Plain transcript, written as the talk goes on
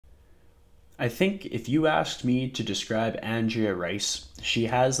I think if you asked me to describe Andrea Rice, she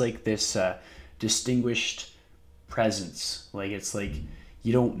has like this distinguished presence. Like it's like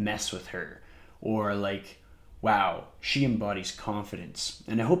you don't mess with her, or like, wow, she embodies confidence.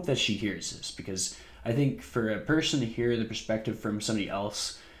 And I hope that she hears this, because I think for a person to hear the perspective from somebody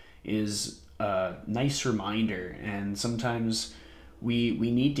else is a nice reminder, and sometimes we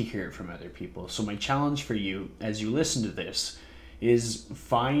need to hear it from other people. So my challenge for you as you listen to this is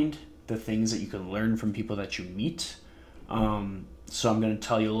find the things that you can learn from people that you meet. So I'm going to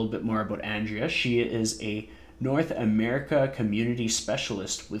tell you a little bit more about Andrea. She is a North America community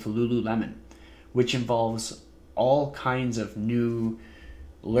specialist with Lululemon, which involves all kinds of new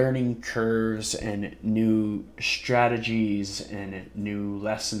learning curves and new strategies and new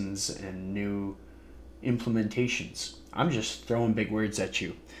lessons and new implementations. I'm just throwing big words at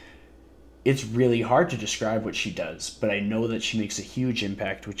you. It's really hard to describe what she does, but I know that she makes a huge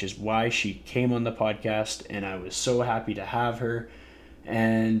impact, which is why she came on the podcast, and I was so happy to have her,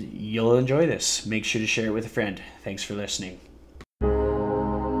 and you'll enjoy this. Make sure to share it with a friend. Thanks for listening.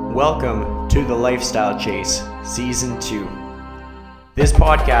 Welcome to The Lifestyle Chase, Season 2. This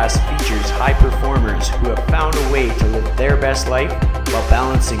podcast features high performers who have found a way to live their best life while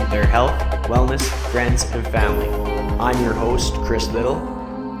balancing their health, wellness, friends, and family. I'm your host, Chris Little.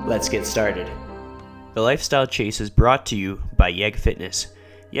 Let's get started. The Lifestyle Chase is brought to you by Yeg Fitness.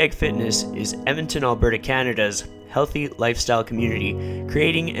 Yeg Fitness is Edmonton, Alberta, Canada's healthy lifestyle community,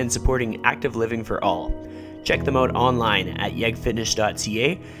 creating and supporting active living for all. Check them out online at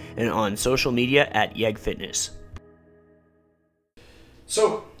yegfitness.ca and on social media at Yeg Fitness.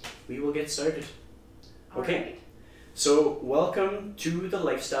 So, we will get started. Okay. Right. So, welcome to the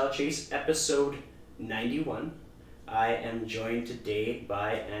Lifestyle Chase, episode 91. I am joined today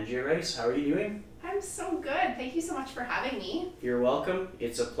by Andrea Rice. How are you doing? I'm so good. Thank you so much for having me. You're welcome.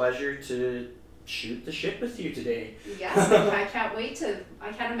 It's a pleasure to shoot the shit with you today. Yes, I can't wait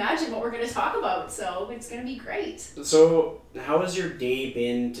I can't imagine what we're going to talk about, so it's going to be great. So, how has your day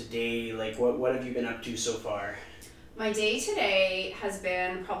been today? Like, what have you been up to so far? My day today has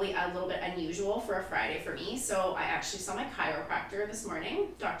been probably a little bit unusual for a Friday for me. So I actually saw my chiropractor this morning,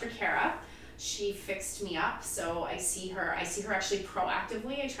 Dr. Kara. She fixed me up, so I see her actually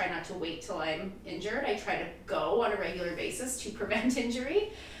proactively. I try not to wait till I'm injured. I try to go on a regular basis to prevent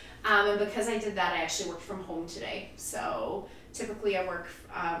injury. And because I did that, I actually worked from home today. So typically I work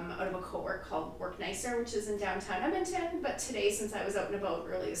out of a co-work called Work Nicer, which is in downtown Edmonton. But today, since I was out and about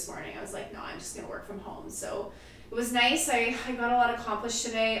early this morning, I was like, no, I'm just going to work from home. So it was nice. I got a lot accomplished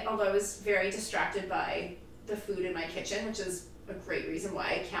today, although I was very distracted by the food in my kitchen, which is a great reason why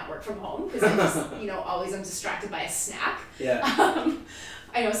I can't work from home, because I just, always am distracted by a snack. Yeah.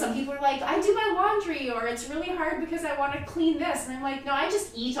 I know some people are like, I do my laundry, or it's really hard because I want to clean this. And I'm like, no, I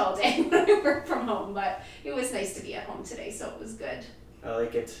just eat all day when I work from home. But it was nice to be at home today, so it was good. I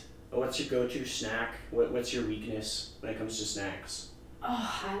like it. What's your go-to snack? What's your weakness when it comes to snacks?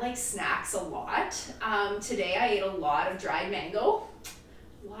 Oh, I like snacks a lot. Today I ate a lot of dried mango.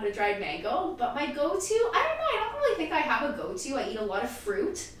 But my go-to, I don't really think I have a go-to. I eat a lot of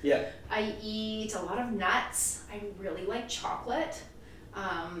fruit. Yeah. I eat a lot of nuts. I really like chocolate.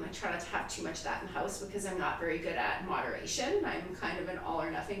 I try not to have too much of that in the house because I'm not very good at moderation. I'm kind of an all or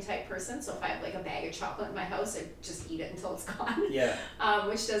nothing type person. So if I have like a bag of chocolate in my house, I just eat it until it's gone. Yeah.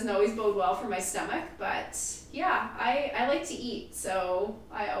 Which doesn't always bode well for my stomach. But yeah, I like to eat. So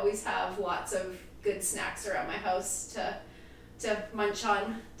I always have lots of good snacks around my house to munch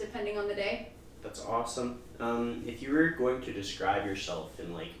on depending on the day. That's awesome. If you were going to describe yourself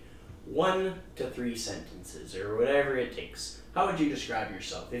in like 1 to 3 sentences or whatever it takes, how would you describe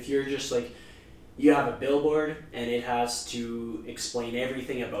yourself? If you're just like, you have a billboard and it has to explain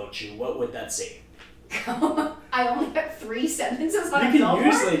everything about you, what would that say? I only have 3 sentences on a billboard? You billboard?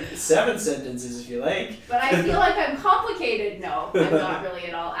 can use like 7 sentences if you like. But I feel like I'm complicated. No, I'm not really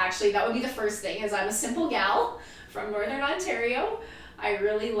at all. Actually, that would be the first thing, is I'm a simple gal from Northern Ontario. I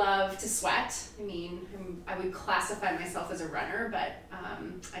really love to sweat. I mean, I would classify myself as a runner, but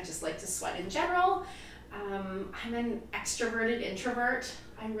I just like to sweat in general. I'm an extroverted introvert.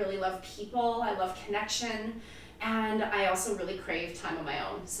 I really love people. I love connection. And I also really crave time on my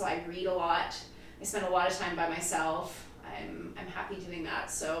own. So I read a lot. I spend a lot of time by myself. I'm happy doing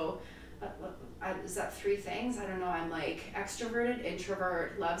that. So is that 3 things? I don't know. I'm like extroverted,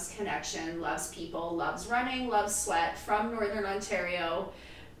 introvert, loves connection, loves people, loves running, loves sweat, from Northern Ontario.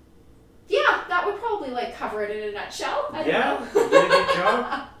 Yeah, that would probably like cover it in a nutshell. I don't know. You did a good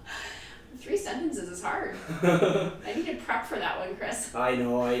job. 3 sentences is hard. I need to prep for that one, Chris. I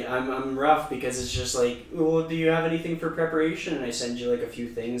know, I'm rough because it's just like, well, do you have anything for preparation? And I send you like a few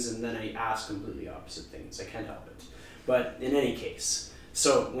things and then I ask completely opposite things. I can't help it. But in any case,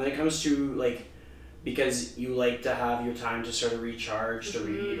 so when it comes to like, because you like to have your time to sort of recharge, to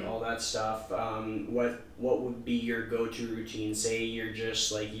read, all that stuff, what would be your go-to routine? Say you're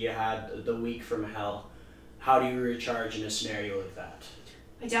just like, you had the week from hell. How do you recharge in a scenario like that?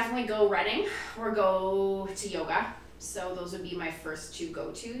 I definitely go running or go to yoga. So those would be my first 2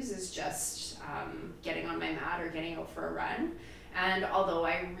 go-tos, is just getting on my mat or getting out for a run. And although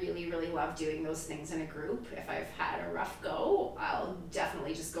I really, really love doing those things in a group, if I've had a rough go, I'll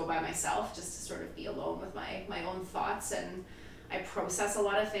definitely just go by myself just to sort of be alone with my own thoughts. And I process a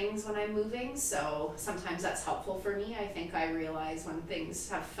lot of things when I'm moving, so sometimes that's helpful for me. I think I realize when things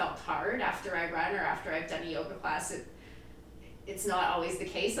have felt hard after I run or after I've done a yoga class, it's not always the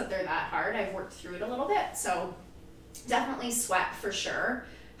case that they're that hard. I've worked through it a little bit, so definitely sweat for sure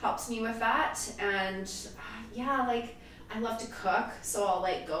helps me with that. And yeah, like I love to cook, so I'll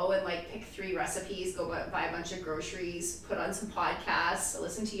like go and like pick 3 recipes, go buy a bunch of groceries, put on some podcasts,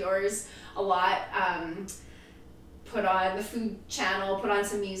 listen to yours a lot, put on the food channel, put on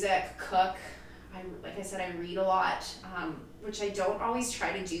some music, cook. Like I said, I read a lot, which I don't always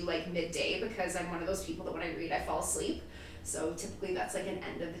try to do like midday because I'm one of those people that when I read, I fall asleep. So typically that's like an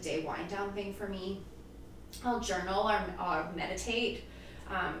end of the day wind down thing for me. I'll journal or meditate.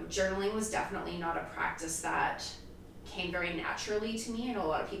 Journaling was definitely not a practice that came very naturally to me. And a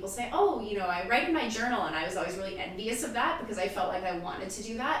lot of people say, oh, you know, I write in my journal, and I was always really envious of that because I felt like I wanted to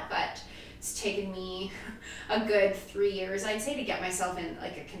do that, but it's taken me a good 3 years, I'd say, to get myself in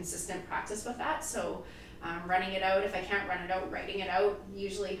like a consistent practice with that. So running it out, if I can't run it out, writing it out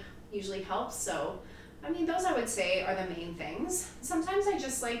usually helps. So I mean, those I would say are the main things. Sometimes I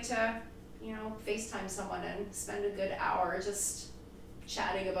just like to, you know, FaceTime someone and spend a good hour just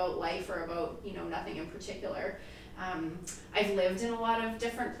chatting about life or about, you know, nothing in particular. I've lived in a lot of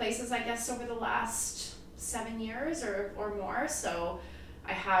different places, I guess, over the last 7 years or more. So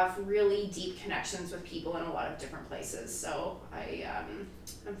I have really deep connections with people in a lot of different places. So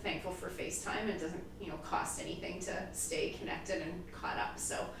I'm thankful for FaceTime. It doesn't, you know, cost anything to stay connected and caught up.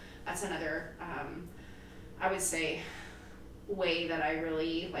 So that's another, I would say, way that I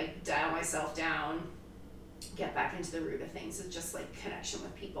really like dial myself down, get back into the root of things, is just like connection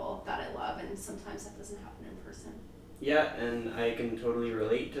with people that I love, and sometimes that doesn't happen in person. Yeah, and I can totally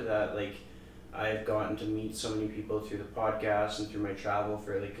relate to that. Like, I've gotten to meet so many people through the podcast and through my travel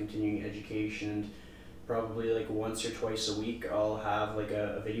for like continuing education, and probably like once or twice a week I'll have like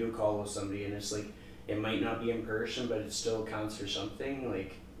a video call with somebody, and it's like, it might not be in person, but it still counts for something.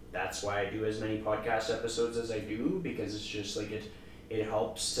 Like, that's why I do as many podcast episodes as I do, because it's just like it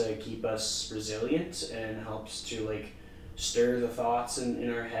helps to keep us resilient and helps to like stir the thoughts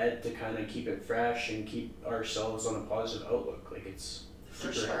in our head to kind of keep it fresh and keep ourselves on a positive outlook. Like, it's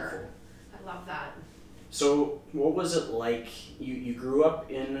super helpful. I love that. So what was it like? You grew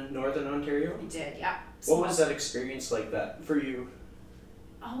up in Northern Ontario? I did, yeah. What was that experience like that for you?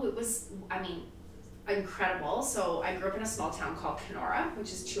 Oh, it was, I mean, incredible. So I grew up in a small town called Kenora,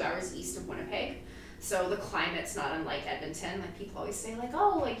 which is 2 hours east of Winnipeg. So the climate's not unlike Edmonton. Like, people always say like,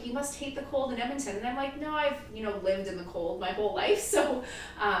 oh, like you must hate the cold in Edmonton. And I'm like, no, I've, you know, lived in the cold my whole life. So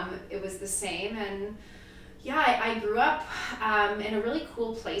it was the same. And yeah, I grew up in a really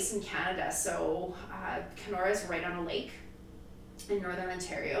cool place in Canada. So Kenora is right on a lake in Northern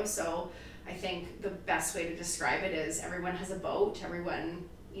Ontario. So I think the best way to describe it is everyone has a boat. Everyone,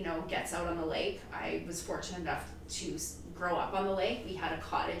 you know, gets out on the lake. I was fortunate enough to grow up on the lake. We had a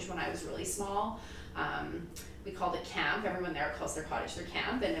cottage when I was really small. We called it camp. Everyone there calls their cottage their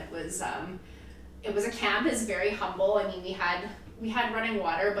camp, and it was a camp. It's very humble. I mean, we had running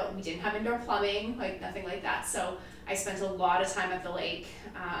water, but we didn't have indoor plumbing, like nothing like that. So I spent a lot of time at the lake.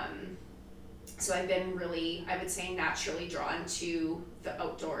 So I've been really, I would say, naturally drawn to the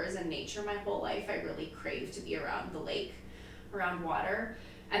outdoors and nature my whole life. I really crave to be around the lake, around water.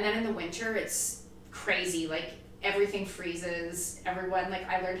 And then in the winter, it's crazy. Like, everything freezes. Everyone, like,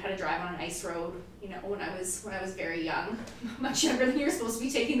 I learned how to drive on an ice road, you know, when I was very young, much younger than you're supposed to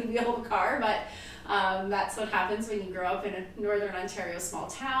be taking the wheel of a car, but that's what happens when you grow up in a Northern Ontario small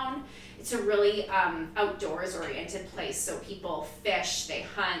town. It's a really outdoors oriented place. So people fish, they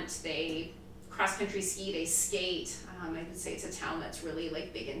hunt, they cross country ski, they skate. I would say it's a town that's really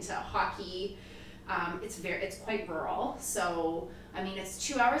like big into hockey. It's quite rural. So, I mean, it's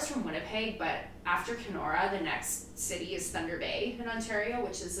 2 hours from Winnipeg, but after Kenora, the next city is Thunder Bay in Ontario,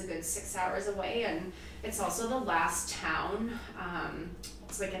 which is a good 6 hours away. And it's also the last town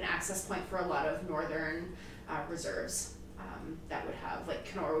it's like an access point for a lot of northern reserves that would have, like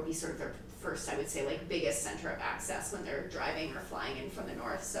Kenora would be sort of their first, I would say, like biggest center of access when they're driving or flying in from the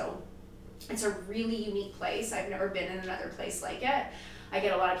north. So it's a really unique place. I've never been in another place like it. I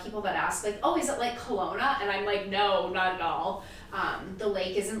get a lot of people that ask like, oh, is it like Kelowna? And I'm like, no, not at all. The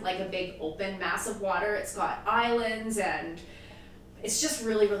lake isn't like a big open mass of water. It's got islands and it's just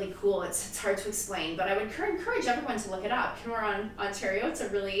really, really cool. It's hard to explain, but I would encourage everyone to look it up. Kenora, Ontario, it's a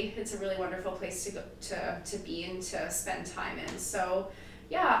really wonderful place to go to be and to spend time in. So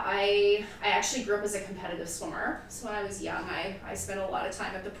yeah, I actually grew up as a competitive swimmer. So when I was young, I spent a lot of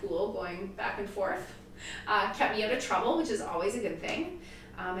time at the pool going back and forth. Kept me out of trouble, which is always a good thing,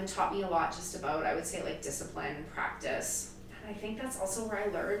 and taught me a lot just about, I would say, like discipline and practice. And I think that's also where I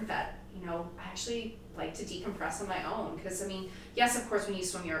learned that, you know, I actually like to decompress on my own. Because I mean, yes, of course, when you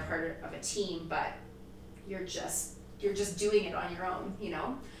swim, you're a part of a team, but you're just doing it on your own, you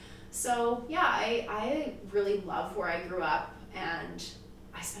know. So yeah, I really love where I grew up, and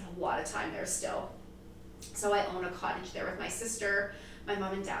I spend a lot of time there still. So I own a cottage there with my sister. My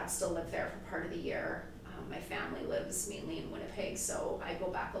mom and dad still live there for part of the year. My family lives mainly in Winnipeg, so I go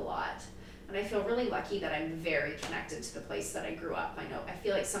back a lot. And I feel really lucky that I'm very connected to the place that I grew up. I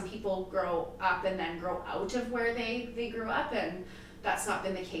feel like some people grow up and then grow out of where they grew up, and that's not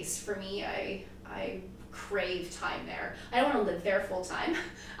been the case for me. I crave time there. I don't want to live there full time,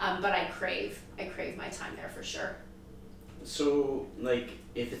 but I crave my time there for sure. So, like,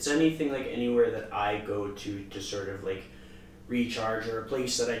 if it's anything like anywhere that I go to sort of like recharge, or a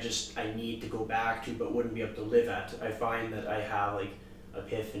place that I need to go back to but wouldn't be able to live at, I find that I have like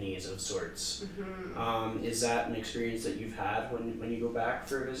epiphanies of sorts. Mm-hmm. Is that an experience that you've had when you go back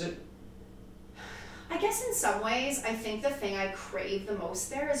for a visit? I guess in some ways, I think the thing I crave the most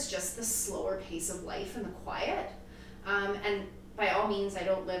there is just the slower pace of life and the quiet. And by all means, I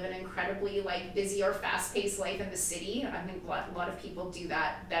don't live an incredibly like busy or fast-paced life in the city. I think a lot of people do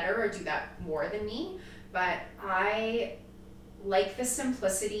that better or do that more than me. But I like the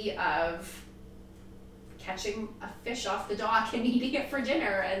simplicity of catching a fish off the dock and eating it for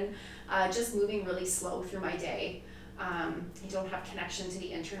dinner, and just moving really slow through my day. I don't have connection to the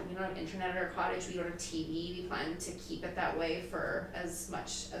internet. We don't have internet at our cottage. We don't have TV. We plan to keep it that way for as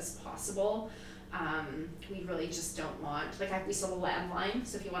much as possible. We really just don't want, like, we still have a landline,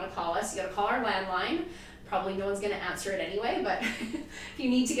 so if you want to call us, you gotta call our landline. Probably no one's gonna answer it anyway, but if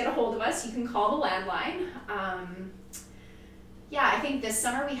you need to get a hold of us, you can call the landline. Yeah, I think this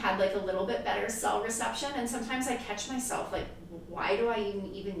summer we had like a little bit better cell reception, and sometimes I catch myself like, why do I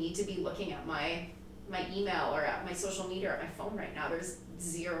even need to be looking at my email or at my social media or at my phone right now? There's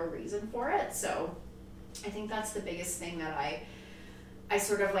zero reason for it. So I think that's the biggest thing that I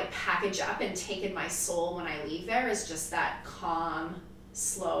sort of like package up and take in my soul when I leave there, is just that calm,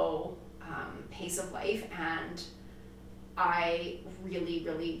 slow pace of life. And I really,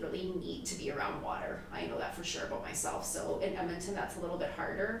 really, really need to be around water. I know that for sure about myself. So in Edmonton, that's a little bit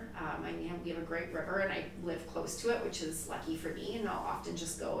harder. We have a great river and I live close to it, which is lucky for me. And I'll often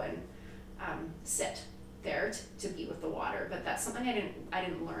just go and sit there to be with the water. But that's something I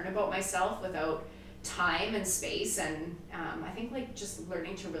didn't learn about myself without time and space. And I think like just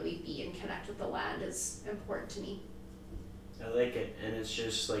learning to really be and connect with the land is important to me. I like it, and it's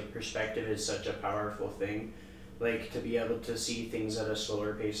just like perspective is such a powerful thing. Like to be able to see things at a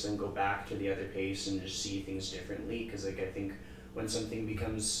slower pace and go back to the other pace and just see things differently. Because like I think when something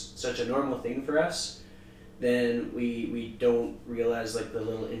becomes such a normal thing for us, then we don't realize like the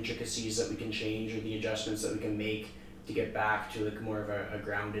little intricacies that we can change or the adjustments that we can make to get back to like more of a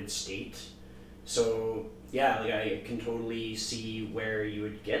grounded state. So yeah, like I can totally see where you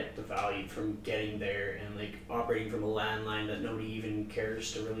would get the value from getting there and like operating from a landline that nobody even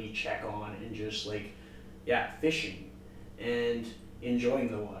cares to really check on, and just like, yeah, fishing and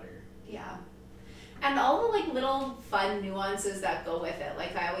enjoying the water. Yeah. And all the like little fun nuances that go with it.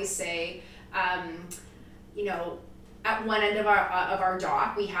 Like I always say, you know, at one end of our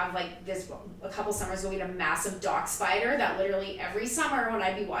dock, we have like this, a couple summers ago, we had a massive dock spider that literally every summer when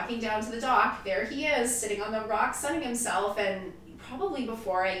I'd be walking down to the dock, there he is sitting on the rock sunning himself. And probably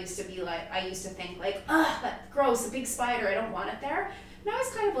before I used to think like, ugh, that's gross, a big spider, I don't want it there. Now I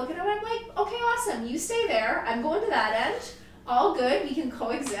was kind of looking at it, I'm like, okay, awesome, you stay there, I'm going to that end, all good, we can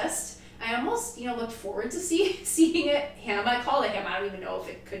coexist. I almost, looked forward to seeing him. I call it him. I don't even know if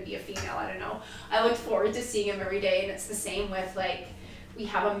it could be a female. I don't know. I looked forward to seeing him every day, and it's the same with like, we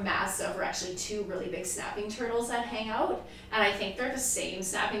have a massive, or actually two really big snapping turtles that hang out, and I think they're the same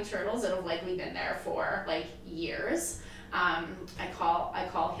snapping turtles that have likely been there for like years. I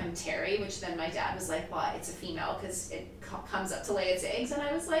call him Terry, which then my dad was like, well, it's a female because it comes up to lay its eggs, and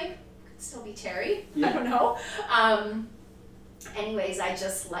I was like, could still be Terry. Yeah. I don't know. Anyways, I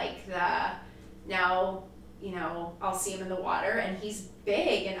just like now, I'll see him in the water and he's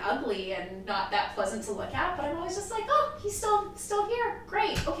big and ugly and not that pleasant to look at, but I'm always just like, oh, he's still here.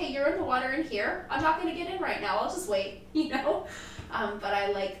 Great. Okay, you're in the water in here. I'm not going to get in right now. I'll just wait, But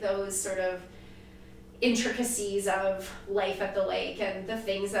I like those sort of intricacies of life at the lake, and the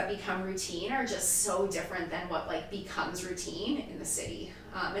things that become routine are just so different than what becomes routine in the city.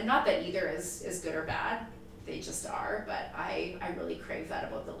 And not that either is good or bad. They just are, but I really crave that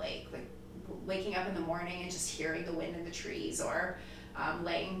about the lake. Like waking up in the morning and just hearing the wind in the trees, or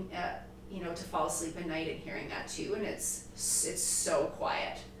laying to fall asleep at night and hearing that too. And it's so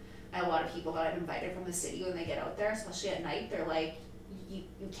quiet. And a lot of people that I've invited from the city, when they get out there, especially at night, they're like, you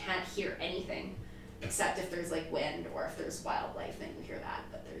can't hear anything except if there's wind or if there's wildlife, then you hear that,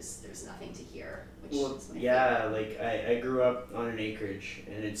 but there's nothing to hear, which is my favorite. I grew up on an acreage,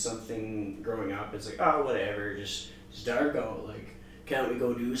 and it's something growing up, it's like, oh, whatever, just it's dark out, can't we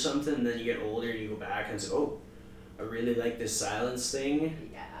go do something? And then you get older and you go back and it's like, oh, I really like this silence thing.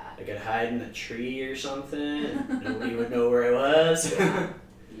 Yeah. I could hide in a tree or something and nobody would know where I was.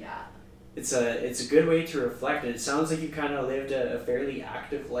 Yeah. It's a good way to reflect, and it sounds like you kind of lived a fairly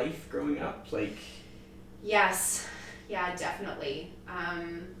active life growing up. Yes, yeah, definitely. I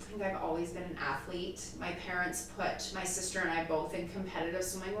think I've always been an athlete. My parents put my sister and I both in competitive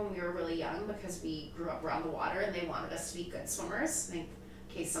swimming when we were really young because we grew up around the water, and they wanted us to be good swimmers in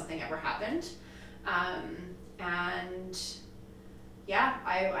case something ever happened. And yeah,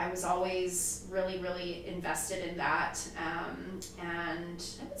 I was always really, really invested in that. And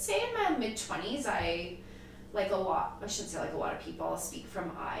I would say in my mid-20s, I shouldn't say a lot of people, I'll speak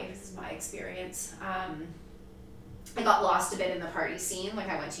from this is my experience. I got lost a bit in the party scene.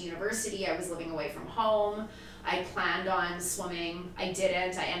 I went to university, I was living away from home. I planned on swimming. I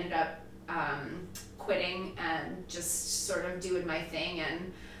didn't. I ended up quitting and just sort of doing my thing.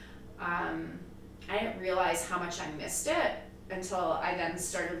 And I didn't realize how much I missed it until I then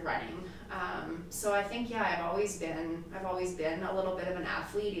started running. So I think, yeah, I've always been a little bit of an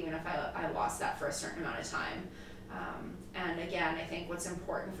athlete, even if I lost that for a certain amount of time. And again, I think what's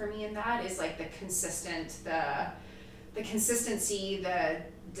important for me in that is the consistency,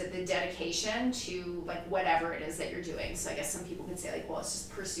 the dedication to whatever it is that you're doing. So I guess some people can say well, it's just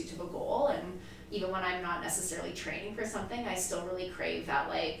pursuit of a goal, and even when I'm not necessarily training for something, I still really crave that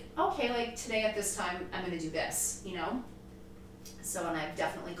okay, today at this time I'm gonna do this, So, and I've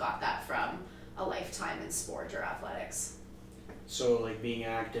definitely got that from a lifetime in sport or athletics. So being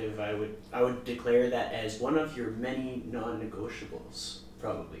active, I would declare that as one of your many non-negotiables,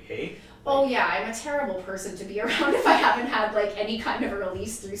 probably, hey? Oh yeah, I'm a terrible person to be around if I haven't had any kind of a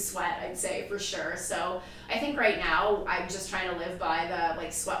release through sweat, I'd say, for sure. So I think right now I'm just trying to live by the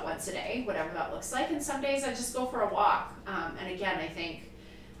sweat once a day, whatever that looks like. And some days I just go for a walk. And again, I think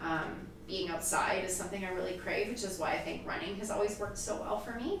being outside is something I really crave, which is why I think running has always worked so well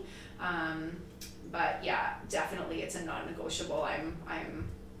for me. But yeah, definitely it's a non-negotiable.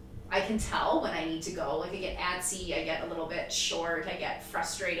 I can tell when I need to go. I get antsy, I get a little bit short, I get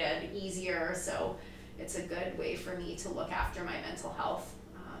frustrated easier. So it's a good way for me to look after my mental health,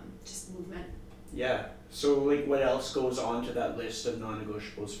 just movement. Yeah. So what else goes on to that list of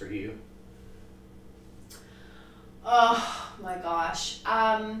non-negotiables for you? Oh my gosh.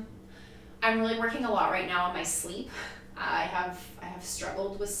 I'm really working a lot right now on my sleep. I have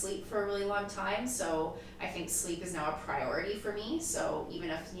struggled with sleep for a really long time, so I think sleep is now a priority for me. So even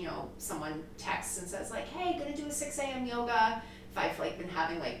if someone texts and says hey, gonna do a 6 a.m. yoga, if I've been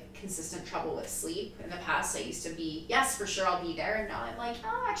having consistent trouble with sleep in the past, I used to be, yes, for sure I'll be there, and now I'm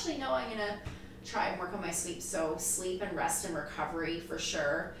oh, actually no, I'm gonna try and work on my sleep. So sleep and rest and recovery for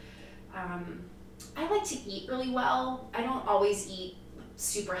sure. I like to eat really well. I don't always eat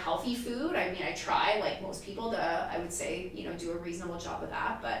super healthy food. I mean, I try, most people, to, I would say, do a reasonable job of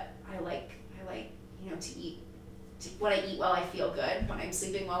that, but I like to eat, when I eat well, I feel good. When I'm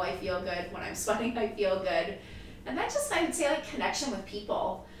sleeping well, I feel good. When I'm sweating, I feel good. And that just, I would say, connection with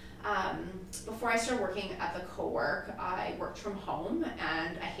people. Before I started working at the co-work, I worked from home,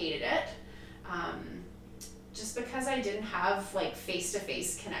 and I hated it. Just because I didn't have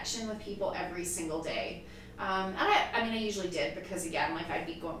face-to-face connection with people every single day. And I usually did, because again, I'd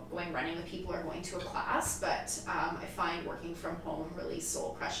be going running with people or going to a class, but I find working from home really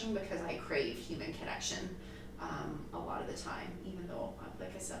soul crushing because I crave human connection a lot of the time, even though,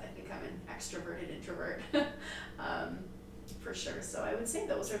 like I said, I think I'm an extroverted introvert for sure. So I would say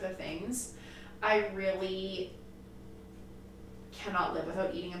those are the things. I really cannot live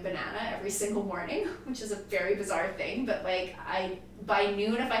without eating a banana every single morning, which is a very bizarre thing, but like by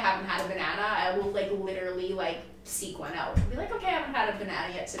noon, if I haven't had a banana, I will like literally like seek one out and be like, okay, I haven't had a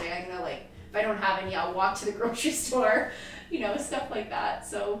banana yet today, I'm gonna like, if I don't have any, I'll walk to the grocery store, stuff like that.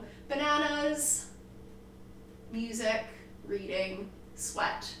 So bananas, music, reading,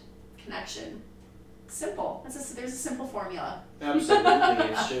 sweat, connection. Simple. There's a simple formula. Absolutely.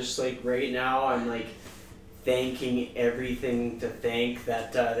 It's just like right now I'm like thanking everything to thank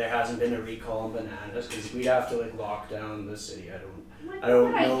that there hasn't been a recall on bananas, because we'd have to like lock down the city. I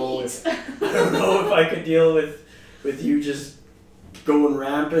don't know if I could deal with you just going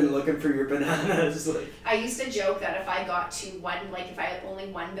rampant looking for your bananas. Like, I used to joke that if I got to one, like if I had only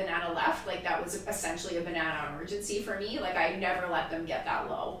one banana left, like that was essentially a banana emergency for me. Like I never let them get that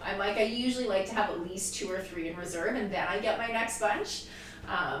low. I'm like, I usually like to have at least 2 or 3 in reserve, and then I get my next bunch.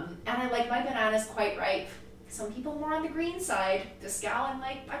 And I like my bananas quite ripe. Some people more on the green side. This gal, I'm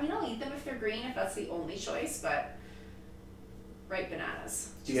like, I'll eat them if they're green, if that's the only choice, but ripe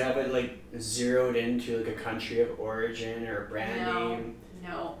bananas. do you have it like zeroed into like a country of origin or a brand name?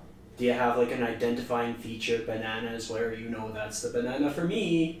 No. Do you have like an identifying feature of bananas where that's the banana for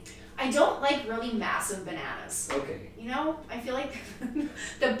me? I don't like really massive bananas. Okay. I feel like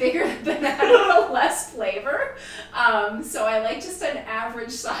the bigger the banana, the less flavor. So I like just an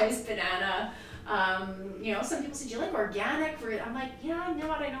average sized banana. Some people say, do you like organic? I'm like, yeah, you know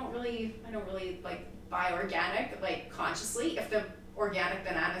what? I don't really like buy organic, like consciously. If the organic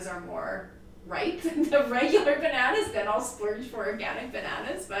bananas are more ripe than the regular bananas, then I'll splurge for organic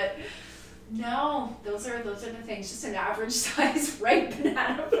bananas. But no, those are the things. Just an average size ripe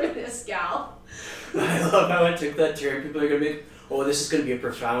banana for this gal. I love how I took that turn. People are gonna be, oh, this is gonna be a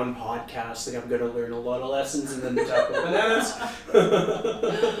profound podcast. Like I'm gonna learn a lot of lessons and then talk about bananas.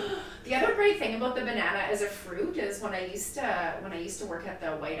 The other great thing about the banana as a fruit is when I used to work at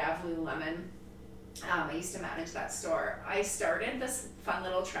the White Ave Lululemon. I used to manage that store. I started this fun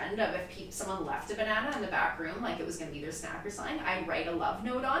little trend of if someone left a banana in the back room, like it was going to be their snack or something, I'd write a love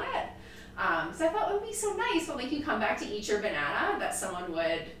note on it. So I thought it would be so nice when like you come back to eat your banana that someone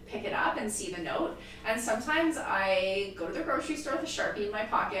would pick it up and see the note. And sometimes I go to the grocery store with a Sharpie in my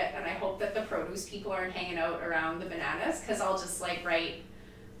pocket, and I hope that the produce people aren't hanging out around the bananas, because I'll just like write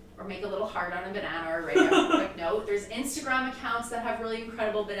or make a little heart on a banana or write a quick note. There's Instagram accounts that have really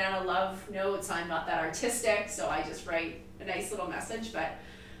incredible banana love notes. I'm not that artistic, so I just write a nice little message, but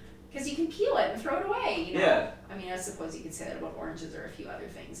because you can peel it and throw it away, Yeah. I suppose you could say that about oranges or a few other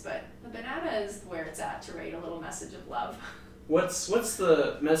things, but the banana is where it's at to write a little message of love. What's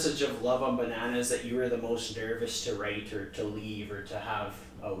the message of love on bananas that you were the most nervous to write or to leave or to have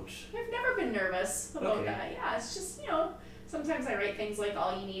out? I've never been nervous about that. Yeah, it's just, sometimes I write things like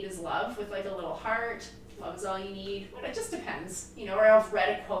all you need is love with like a little heart. Love is all you need. But it just depends, or I've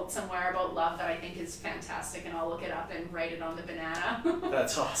read a quote somewhere about love that I think is fantastic, and I'll look it up and write it on the banana.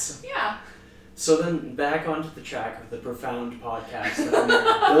 That's awesome. Yeah. So then back onto the track of the profound podcast that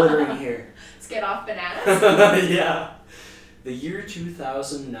we're delivering here. Let's get off bananas. Yeah. The year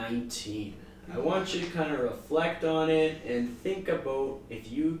 2019. I want you to kind of reflect on it and think about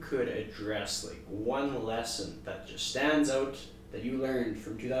if you could address like one lesson that just stands out that you learned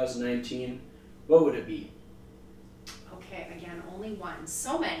from 2019, what would it be? Okay, again, only one.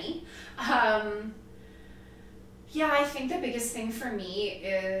 So many. Yeah, I think the biggest thing for me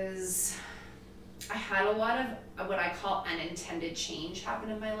is I had a lot of what I call unintended change happen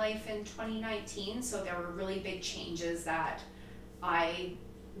in my life in 2019. So there were really big changes that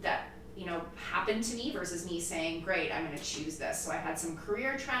happened to me versus me saying, great, I'm going to choose this. So I had some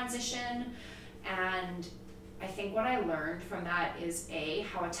career transition, and I think what I learned from that is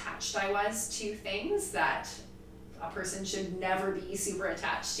how attached I was to things that a person should never be super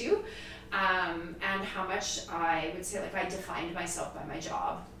attached to, and how much I would say like I defined myself by my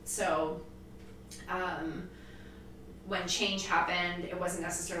job. So when change happened, it wasn't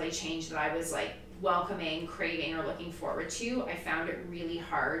necessarily change that I was like welcoming, craving, or looking forward to. I found it really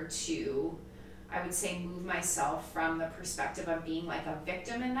hard to, I would say, move myself from the perspective of being like a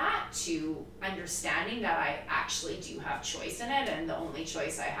victim in that to understanding that I actually do have choice in it, and the only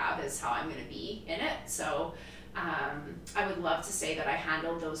choice I have is how I'm going to be in it. So I would love to say that I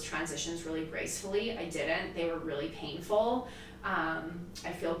handled those transitions really gracefully. I didn't. They were really painful. I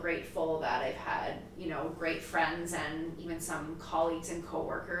feel grateful that I've had, great friends and even some colleagues and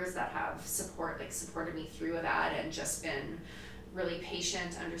coworkers that have supported me through that and just been really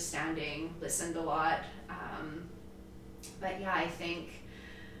patient, understanding, listened a lot. But yeah,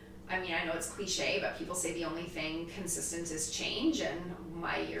 I know it's cliche, but people say the only thing consistent is change, and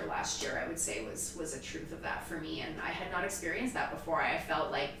my year last year, I would say, was a truth of that for me, and I had not experienced that before. I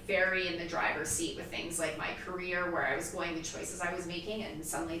felt like very in the driver's seat with things like my career, where I was going, the choices I was making, and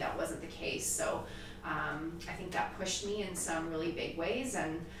suddenly that wasn't the case. So I think that pushed me in some really big ways,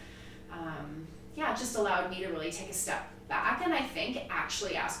 and yeah, it just allowed me to really take a step back, and I think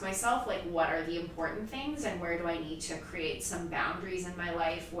actually ask myself, like, what are the important things, and where do I need to create some boundaries in my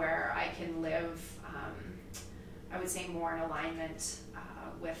life where I can live, I would say, more in alignment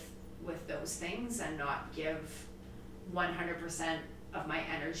with those things, and not give 100% of my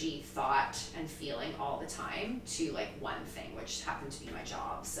energy, thought, and feeling all the time to like one thing, which happened to be my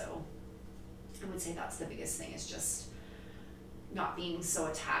job. So I would say that's the biggest thing, is just not being so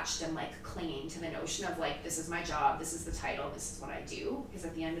attached and like clinging to the notion of like, this is my job, this is the title, this is what I do, because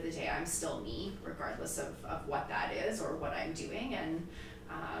at the end of the day, I'm still me, regardless of what that is or what I'm doing. And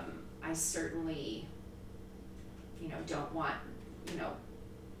I certainly, don't want,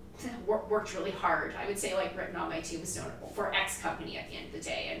 worked really hard, I would say, like written on my tombstone, for X company at the end of the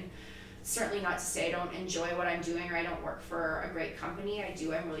day. And certainly not to say I don't enjoy what I'm doing or I don't work for a great company. I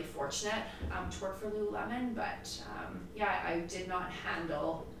do. I'm really fortunate to work for Lululemon, but yeah, I did not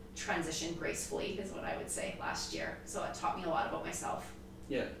handle transition gracefully, is what I would say, last year. So it taught me a lot about myself.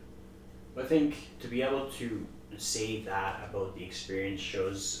 Yeah. I think to be able to say that about the experience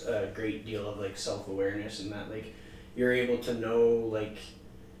shows a great deal of like self-awareness, and that like you're able to know like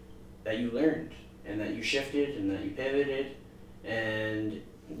that you learned and that you shifted and that you pivoted and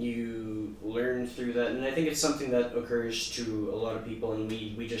you learn through that. And I think it's something that occurs to a lot of people, and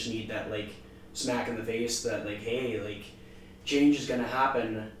we just need that like smack in the face that like, hey, like change is gonna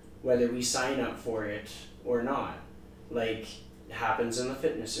happen whether we sign up for it or not. Like, it happens in the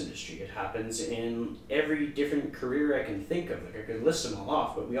fitness industry, it happens in every different career I can think of. Like, I could list them all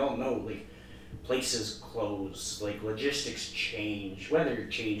off, but we all know like places close, like logistics change, weather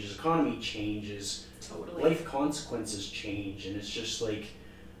changes, economy changes, Totally. life consequences change, and it's just like,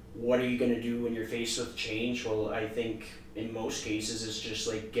 what are you going to do when you're faced with change? Well, I think in most cases it's just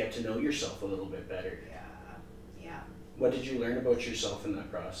like get to know yourself a little bit better. Yeah. What did you learn about yourself in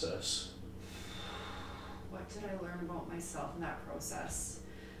that process? What did I learn about myself in that process?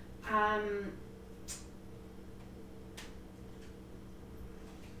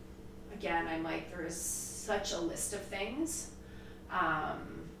 Again, I'm like, there is such a list of things.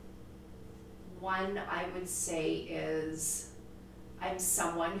 One I would say is, I'm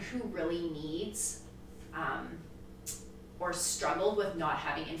someone who really needs or struggled with not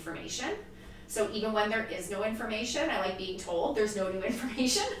having information. So even when there is no information, I like being told there's no new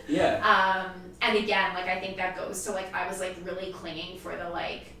information. Yeah. And again, like I think that goes to like, I was like really clinging for the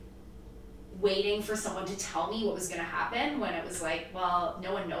like waiting for someone to tell me what was going to happen, when it was like, well,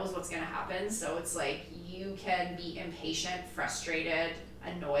 no one knows what's going to happen. So it's like, you can be impatient, frustrated,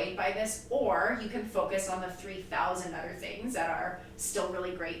 annoyed by this, or you can focus on the 3,000 other things that are still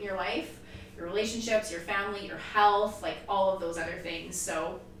really great in your life, your relationships, your family, your health, like all of those other things.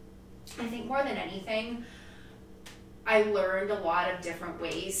 So I think more than anything, I learned a lot of different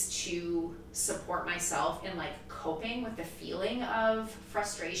ways to support myself in like coping with the feeling of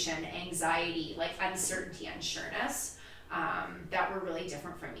frustration, anxiety, like uncertainty, unsureness, that were really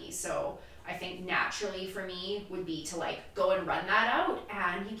different for me. So I think naturally for me would be to like go and run that out,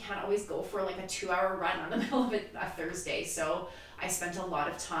 and you can't always go for like a 2-hour run on the middle of a Thursday. So I spent a lot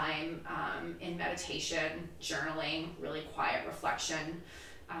of time in meditation, journaling, really quiet reflection,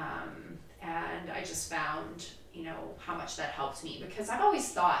 and I just found, how much that helped me, because I've always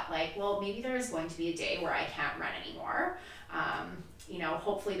thought like, well, maybe there is going to be a day where I can't run anymore.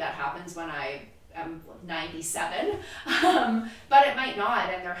 Hopefully that happens when I am 97, but it might not,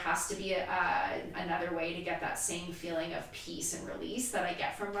 and there has to be another way to get that same feeling of peace and release that I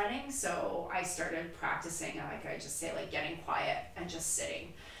get from running. So I started practicing, like I just say, like getting quiet and just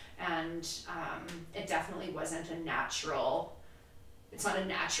sitting, and it definitely wasn't it's not a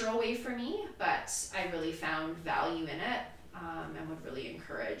natural way for me, but I really found value in it, and would really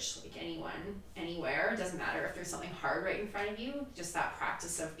encourage like anyone, anywhere. It doesn't matter if there's something hard right in front of you, just that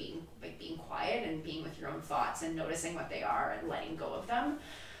practice of being quiet and being with your own thoughts and noticing what they are and letting go of them,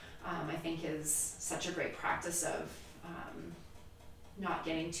 I think is such a great practice of not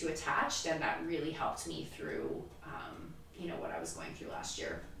getting too attached, and that really helped me through what I was going through last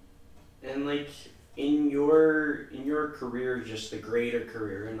year. And like in your career, just the greater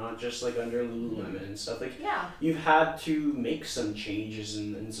career, and not just like under Lululemon and stuff, like you've had to make some changes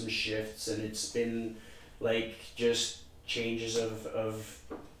and some shifts, and it's been like just changes of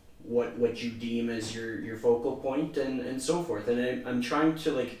what you deem as your focal point and so forth. And I'm trying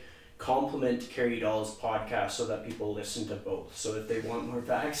to like complement Carrie Doll's podcast so that people listen to both. So if they want more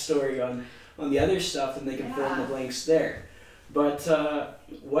backstory on the other stuff, then they can fill in the blanks there. But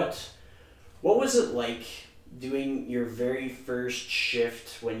what was it like doing your very first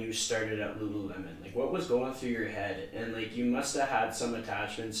shift when you started at Lululemon? Like, what was going through your head? And like, you must have had some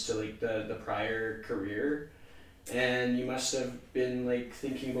attachments to like the prior career, and you must have been like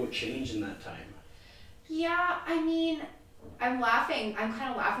thinking about change in that time. Yeah, I mean, I'm laughing. I'm kind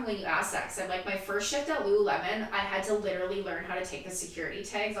of laughing when you ask that, because I'm like, my first shift at Lululemon, I had to literally learn how to take the security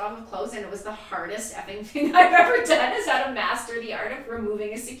tags off of clothes, and it was the hardest effing thing I've ever done, is how to master the art of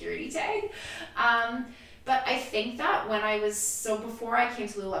removing a security tag. But I think that before I came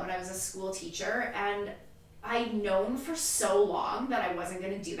to Lululemon, I was a school teacher, and I'd known for so long that I wasn't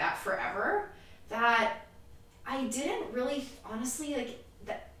going to do that forever, that I didn't really, honestly,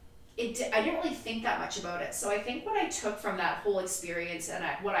 I didn't really think that much about it. So I think what I took from that whole experience, and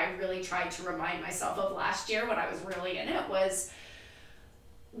what I really tried to remind myself of last year when I was really in it, was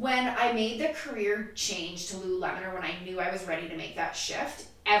when I made the career change to Lululemon, or when I knew I was ready to make that shift,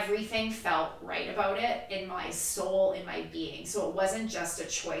 everything felt right about it in my soul, in my being. So it wasn't just a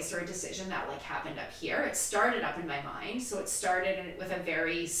choice or a decision that like happened up here. It started up in my mind. So it started with a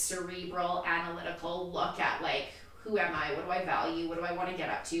very cerebral, analytical look at like, who am I? What do I value? What do I want to get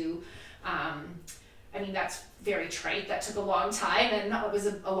up to? I mean, that's very trite. That took a long time, and it was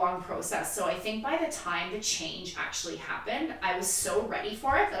a long process. So I think by the time the change actually happened, I was so ready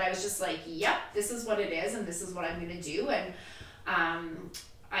for it that I was just like, yep, this is what it is, and this is what I'm going to do. And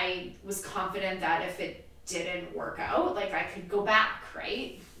I was confident that if it didn't work out, like I could go back,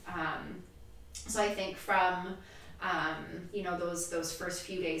 right? So I think from, those first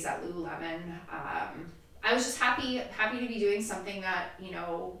few days at Lululemon, I was just happy to be doing something that,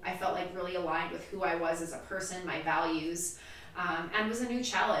 I felt like really aligned with who I was as a person, my values, and was a new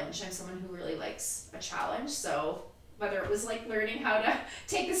challenge. I'm someone who really likes a challenge. So whether it was like learning how to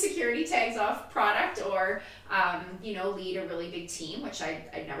take the security tags off product, or, lead a really big team, which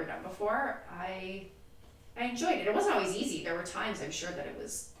I'd never done before, I enjoyed it. It wasn't always easy. There were times, I'm sure that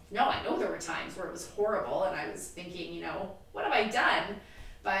I know there were times where it was horrible, and I was thinking, what have I done?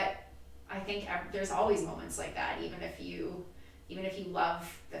 But I think there's always moments like that, even if you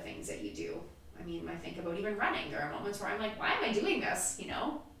love the things that you do. I mean, I think about even running. There are moments where I'm like, why am I doing this?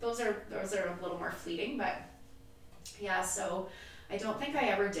 Those are a little more fleeting, but yeah. So I don't think I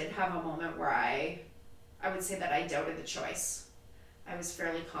ever did have a moment where I would say that I doubted the choice. I was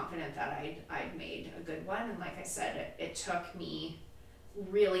fairly confident that I'd made a good one, and like I said, it took me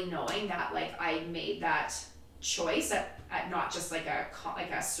really knowing that like I made that choice at not just like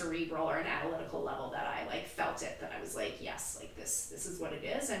a cerebral or an analytical level, that I like felt it, that I was like, yes, like this is what it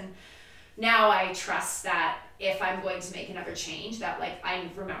is. And now I trust that if I'm going to make another change, that like I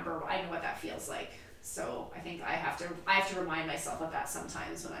know what that feels like. So I think I have to remind myself of that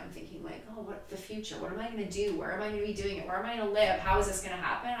sometimes when I'm thinking like, oh, what the future, what am I going to do, where am I going to be doing it, where am I going to live, how is this going to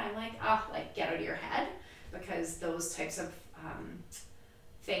happen? I'm like, get out of your head, because those types of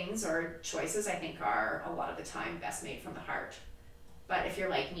things or choices, I think, are a lot of the time best made from the heart. But if you're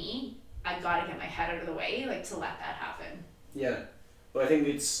like me, I've got to get my head out of the way, like, to let that happen. Yeah. Well, I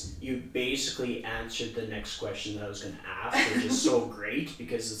think you basically answered the next question that I was going to ask, which is so great,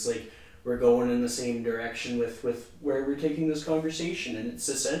 because it's like we're going in the same direction with where we're taking this conversation. And it's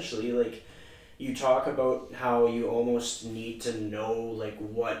essentially like you talk about how you almost need to know like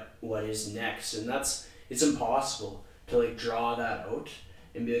what is next, and it's impossible to like draw that out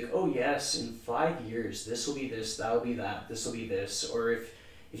and be like, oh yes, in 5 years this will be this, that'll be that, this will be this, or if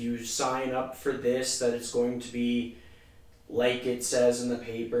you sign up for this, that it's going to be like it says in the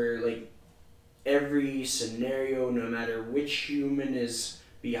paper. Like every scenario, no matter which human is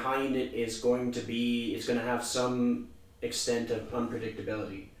behind it, is going to have some extent of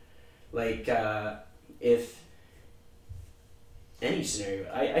unpredictability. Like if any scenario,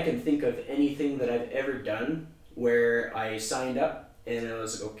 I can think of anything that I've ever done where I signed up and I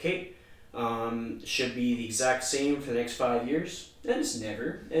was like, okay, should be the exact same for the next 5 years, and it's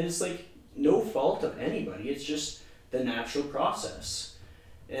never, and it's like no fault of anybody, it's just the natural process.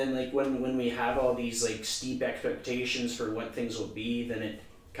 And like when we have all these like steep expectations for what things will be, then it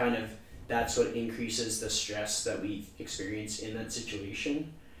kind of, that's what increases the stress that we experience in that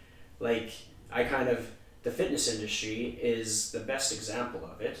situation. Like the fitness industry is the best example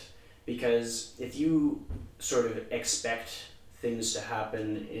of it, because if you sort of expect things to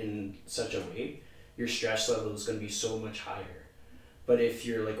happen in such a way, your stress level is going to be so much higher. But if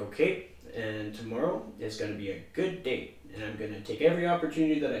you're like, okay, and tomorrow is going to be a good day, and I'm going to take every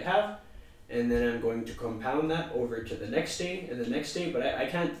opportunity that I have, and then I'm going to compound that over to the next day and the next day. But I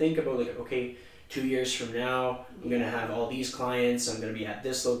can't think about like, okay, 2 years from now, I'm going to have all these clients, I'm going to be at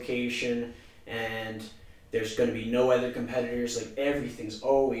this location, and there's going to be no other competitors. Like everything's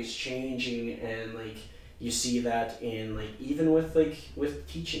always changing, and like you see that in like even with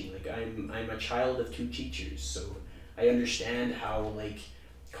teaching. Like I'm a child of two teachers, so I understand how like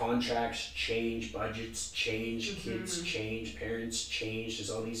contracts change, budgets change, kids change, parents change. There's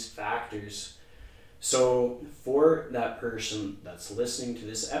all these factors. So for that person that's listening to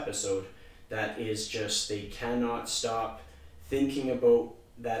this episode, that is just, they cannot stop thinking about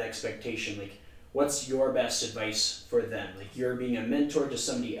that expectation. Like, what's your best advice for them? Like, you're being a mentor to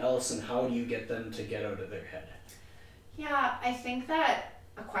somebody else, and how do you get them to get out of their head? Yeah, I think that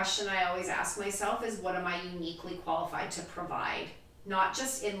a question I always ask myself is, what am I uniquely qualified to provide? Not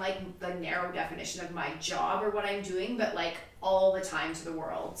just in like the narrow definition of my job or what I'm doing, but like all the time to the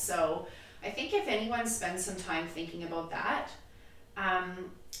world. So I think if anyone spends some time thinking about that,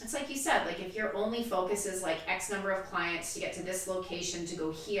 it's like you said, like if your only focus is like X number of clients to get to this location to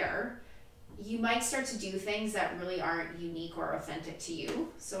go here, you might start to do things that really aren't unique or authentic to you.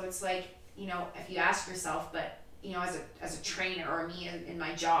 So it's like, you know, if you ask yourself, but you know, as a trainer, or me in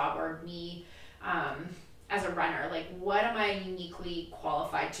my job, or me as a runner, like what am I uniquely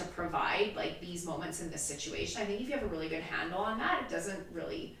qualified to provide, like these moments in this situation? I think if you have a really good handle on that, it doesn't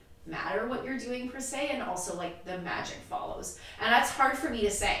really matter what you're doing per se, and also like the magic follows. And that's hard for me to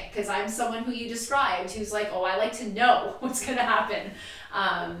say, because I'm someone who you described, who's like, oh, I like to know what's gonna happen.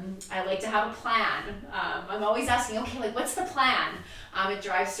 I like to have a plan. I'm always asking, okay, like what's the plan? It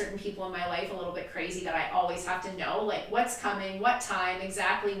drives certain people in my life a little bit crazy that I always have to know like what's coming, what time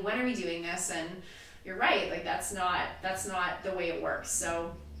exactly, when are we doing this? And you're right, like that's not the way it works.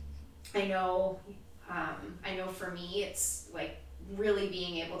 So I know for me it's like really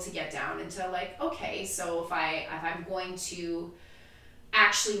being able to get down into like, okay, so if I'm going to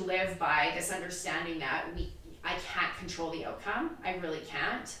actually live by this understanding that I can't control the outcome, I really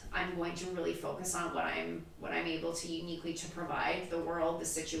can't. I'm going to really focus on what I'm able to uniquely to provide the world, the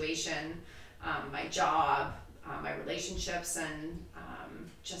situation, my job, my relationships, and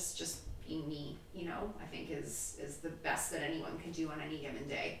just being me, you know, I think is the best that anyone can do on any given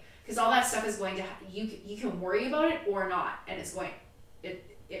day. Because all that stuff is going to, you can worry about it or not, and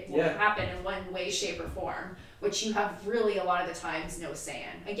it will happen in one way, shape, or form, which you have really a lot of the times no say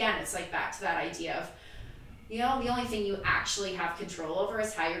in. Again, it's like back to that idea of, you know, the only thing you actually have control over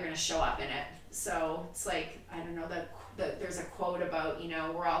is how you're going to show up in it. So it's like, I don't know, there's a quote about, you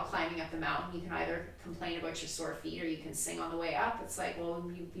know, we're all climbing up the mountain. You can either complain about your sore feet or you can sing on the way up. It's like, well,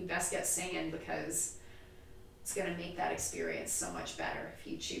 you best get singing, because it's going to make that experience so much better if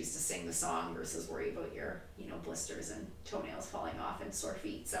you choose to sing the song versus worry about your, you know, blisters and toenails falling off and sore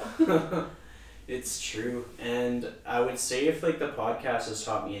feet. So It's true. And I would say if like the podcast has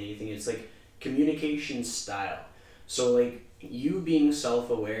taught me anything, it's like communication style. So like you being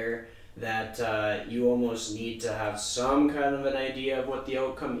self-aware that you almost need to have some kind of an idea of what the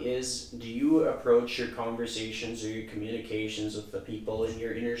outcome is. Do you approach your conversations or your communications with the people in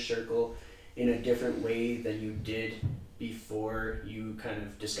your inner circle in a different way than you did before you kind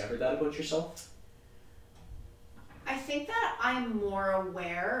of discovered that about yourself? I think that I'm more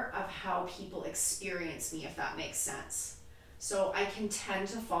aware of how people experience me, if that makes sense. So I can tend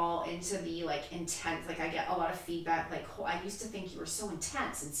to fall into the like intense, like I get a lot of feedback like, oh, I used to think you were so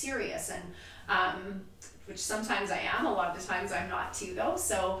intense and serious, and which sometimes I am, a lot of the times I'm not too though.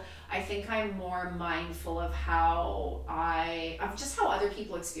 So I think I'm more mindful of of just how other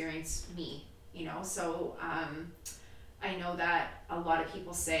people experience me, you know. So I know that a lot of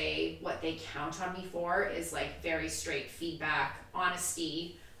people say what they count on me for is like very straight feedback,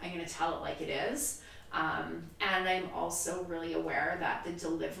 honesty. I'm going to tell it like it is. And I'm also really aware that the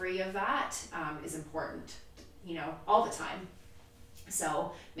delivery of that is important, you know, all the time.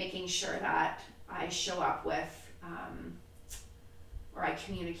 So making sure that I show up with, or I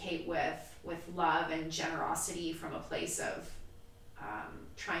communicate with love and generosity from a place of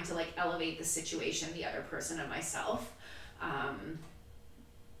trying to like elevate the situation, the other person, and myself.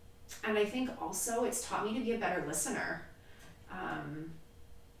 And I think also it's taught me to be a better listener,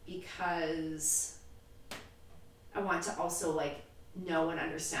 because I want to also like know and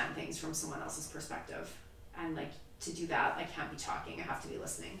understand things from someone else's perspective, and like to do that I can't be talking, I have to be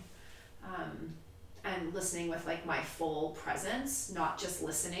listening, and listening with like my full presence, not just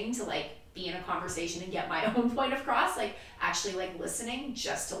listening to like be in a conversation and get my own point across, like actually like listening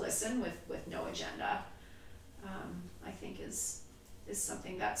just to listen with no agenda. I think is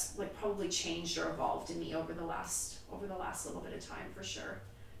something that's like probably changed or evolved in me over the last little bit of time, for sure.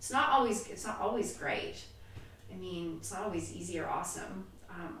 it's not always great. I mean, it's not always easy or awesome.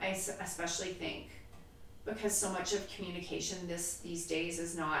 Especially think because so much of communication these days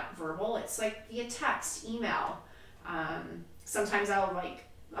is not verbal. It's like via text, email. Sometimes I'll like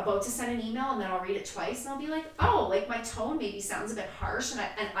about to send an email and then I'll read it twice and I'll be like, oh, like my tone maybe sounds a bit harsh and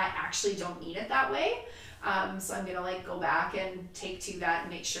I actually don't mean it that way. So I'm gonna like go back and take to that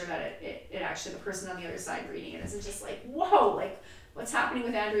and make sure that it actually, the person on the other side reading it isn't just like, whoa, like what's happening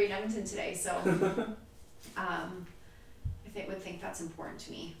with Andrea in Edmonton today? So I would think that's important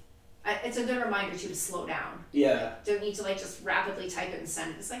to me. It's a good reminder too to slow down. Yeah. Don't need to like just rapidly type it and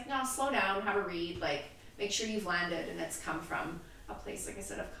send it. It's like, no, slow down, have a read, like make sure you've landed and it's come from a place, like I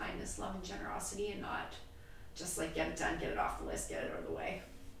said, of kindness, love, and generosity, and not just like get it done, get it off the list, get it out of the way.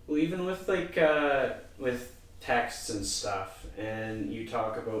 Well, even with like with texts and stuff, and you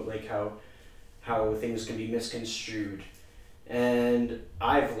talk about like how things can be misconstrued, and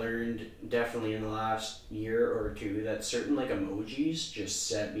I've learned definitely in the last year or two that certain like emojis just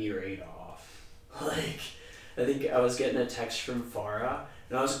set me right off. Like, I think I was getting a text from Farah,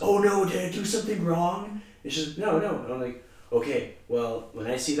 and I was, oh no, did I do something wrong? It's just no. And I'm like, okay, well, when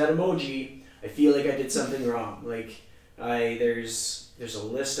I see that emoji, I feel like I did something wrong. Like, there's a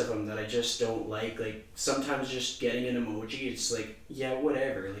list of them that I just don't like. Like, sometimes just getting an emoji, it's like, yeah,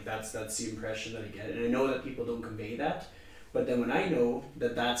 whatever. Like, that's the impression that I get. And I know that people don't convey that. But then when I know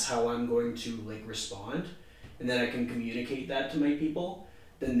that that's how I'm going to, like, respond, and then I can communicate that to my people,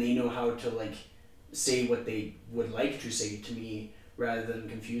 then they know how to, like, say what they would like to say to me rather than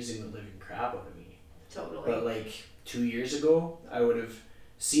confusing the living crap out of me. Totally. But, like, 2 years ago, I would have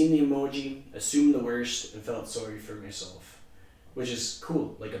seen the emoji, assumed the worst, and felt sorry for myself. Which is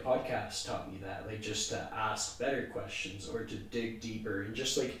cool. Like, a podcast taught me that. Like, just to ask better questions or to dig deeper. And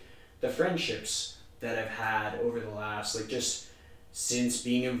just, like, the friendships that I've had over the last, like, just since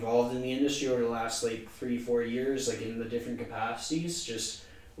being involved in the industry over the last, like, 3-4 years, like, in the different capacities, just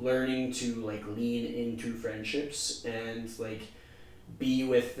learning to, like, lean into friendships and, like, be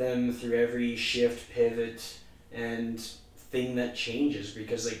with them through every shift, pivot, and thing that changes.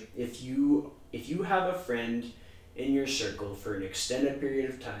 Because, like, if you have a friend in your circle for an extended period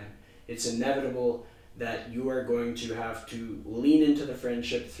of time, it's inevitable that you are going to have to lean into the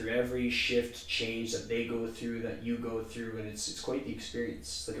friendship through every shift, change that they go through, that you go through, and it's quite the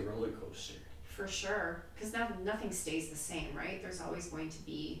experience. It's like a roller coaster. For sure, because nothing stays the same, right? There's always going to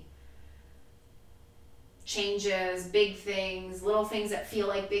be changes, big things, little things that feel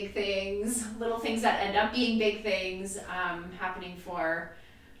like big things, little things that end up being big things, happening for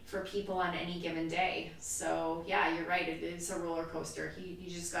people on any given day. So yeah, you're right, it is a roller coaster. You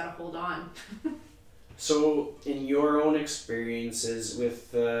just gotta hold on. So in your own experiences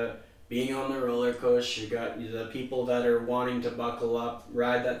with being on the roller coaster, you got the people that are wanting to buckle up,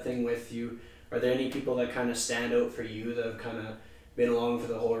 ride that thing with you. Are there any people that kind of stand out for you that have kind of been along for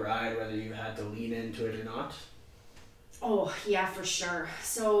the whole ride, whether you had to lean into it or not? Oh, yeah, for sure.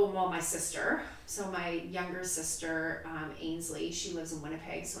 So, well, my sister, my younger sister, Ainsley, she lives in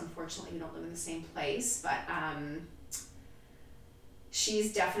Winnipeg, so unfortunately we don't live in the same place, but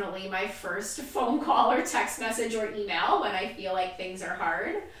she's definitely my first phone call or text message or email when I feel like things are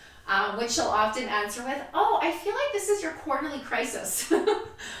hard, which she'll often answer with, oh, I feel like this is your quarterly crisis.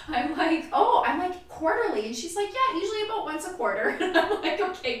 I'm like, quarterly? And she's like, yeah, usually about once a quarter. And I'm like,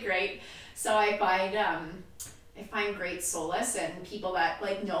 okay, great. So I find great solace in people that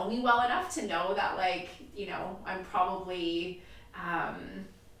like know me well enough to know that, like, you know, I'm probably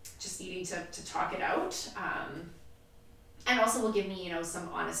just needing to talk it out. And also will give me, you know, some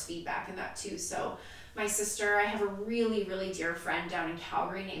honest feedback in that too. So my sister, I have a really, really dear friend down in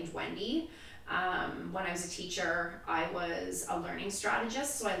Calgary named Wendy. When I was a teacher, I was a learning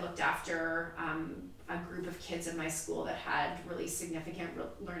strategist, so I looked after a group of kids in my school that had really significant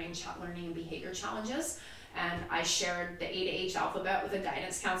learning and behavior challenges. And I shared the A to H alphabet with a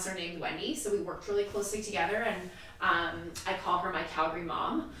guidance counselor named Wendy, so we worked really closely together, and I call her my Calgary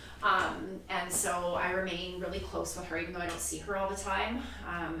mom. And so I remain really close with her, even though I don't see her all the time.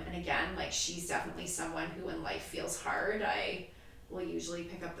 And again, like, she's definitely someone who, when life feels hard, I will usually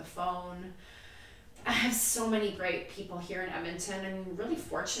pick up the phone. I have so many great people here in Edmonton. I'm really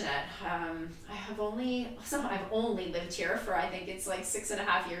fortunate. I've only lived here for, I think it's like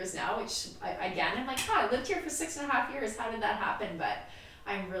 6.5 years now, which I'm like, I lived here for 6.5 years. How did that happen? But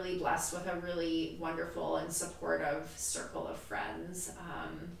I'm really blessed with a really wonderful and supportive circle of friends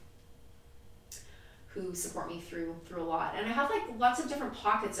who support me through a lot. And I have like lots of different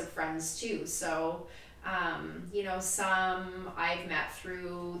pockets of friends too. So, you know, some I've met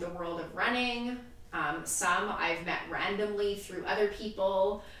through the world of running. Some I've met randomly through other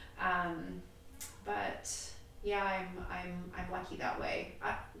people, but yeah, I'm lucky that way.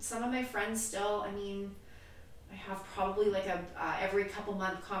 Some of my friends still, I mean, I have probably like a every couple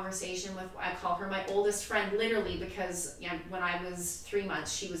month conversation with, I call her my oldest friend literally because, you know, when I was 3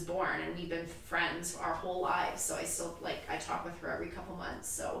 months she was born and we've been friends our whole lives, so I still like, I talk with her every couple months.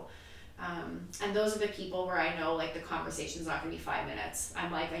 So and those are the people where I know like the conversation's not gonna be 5 minutes.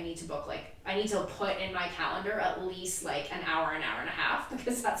 I'm like, I need to put in my calendar at least like an hour and a half,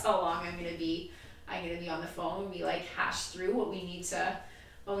 because that's how long I'm gonna be on the phone and we like hash through what we need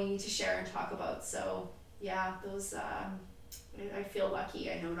to share and talk about. So yeah, those I feel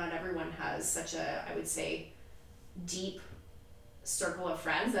lucky. I know not everyone has such a, I would say, deep circle of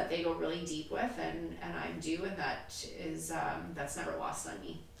friends that they go really deep with, and I do, and that is that's never lost on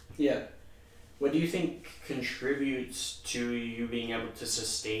me. Yeah. What do you think contributes to you being able to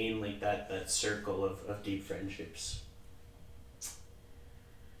sustain like that circle of deep friendships?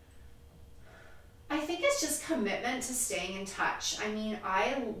 I think it's just commitment to staying in touch. I mean,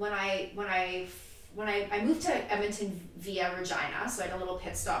 when I moved to Edmonton via Regina, so I had a little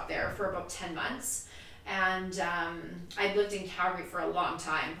pit stop there for about 10 months. And I'd lived in Calgary for a long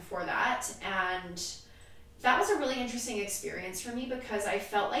time before that. And that was a really interesting experience for me because I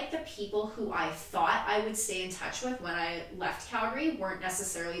felt like the people who I thought I would stay in touch with when I left Calgary weren't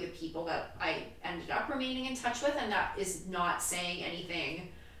necessarily the people that I ended up remaining in touch with. And that is not saying anything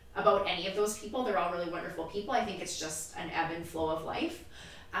about any of those people. They're all really wonderful people. I think it's just an ebb and flow of life.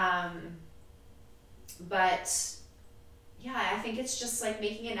 But yeah, I think it's just like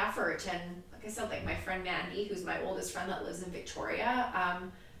making an effort. And like I said, like my friend Mandy, who's my oldest friend that lives in Victoria,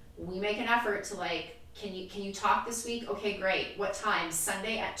 we make an effort to like, can you talk this week? Okay, great. What time?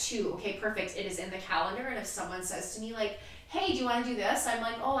 Sunday at 2. Okay, perfect. It is in the calendar. And if someone says to me like, hey, do you want to do this? I'm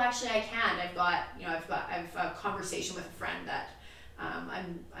like, oh, actually I can. I've a conversation with a friend that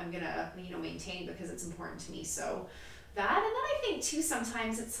I'm gonna, maintain because it's important to me. So that, and then I think too,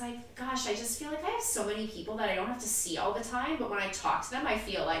 sometimes it's like, gosh, I just feel like I have so many people that I don't have to see all the time, but when I talk to them, I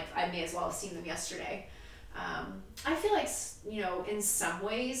feel like I may as well have seen them yesterday. I feel like, in some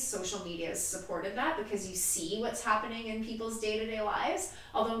ways, social media has supported that because you see what's happening in people's day-to-day lives,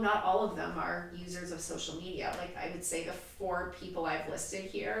 although not all of them are users of social media. Like I would say the 4 people I've listed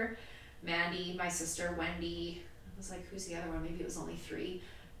here, Mandy, my sister, Wendy, I was like, who's the other one? Maybe it was only 3.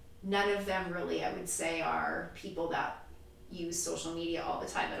 None of them really, I would say, are people that use social media all the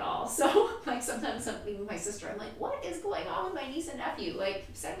time at all. So like sometimes something with my sister, I'm like, what is going on with my niece and nephew? Like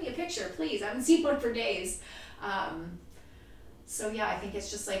send me a picture, please. I haven't seen one for days. So yeah, I think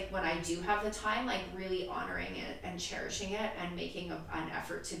it's just like when I do have the time, like really honoring it and cherishing it and making an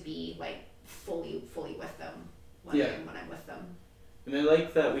effort to be like fully with them when I'm with them. And I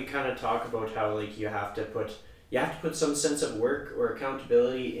like that we kind of talk about how like you have to put some sense of work or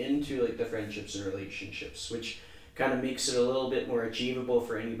accountability into like the friendships and relationships, which kind of makes it a little bit more achievable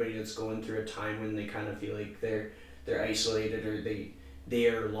for anybody that's going through a time when they kind of feel like they're isolated or they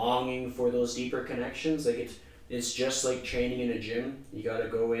are longing for those deeper connections. Like it's just like training in a gym. You got to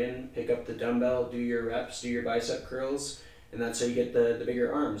go in, pick up the dumbbell, do your reps, do your bicep curls, and that's how you get the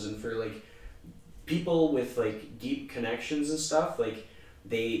bigger arms. And for like people with like deep connections and stuff, like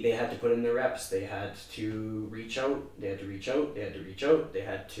they had to put in the reps. They had to reach out. They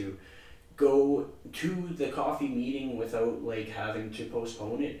had to go to the coffee meeting without like having to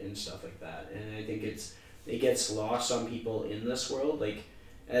postpone it and stuff like that. And I think it gets lost on people in this world. Like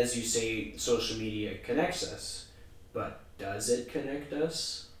as you say, social media connects us, but does it connect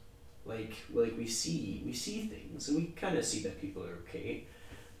us? Like we see things and we kind of see that people are okay,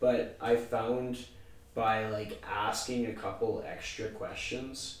 but I found by like asking a couple extra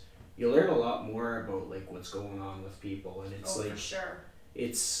questions, you learn a lot more about like what's going on with people. And it's like, for sure,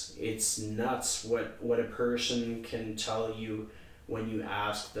 it's nuts what a person can tell you when you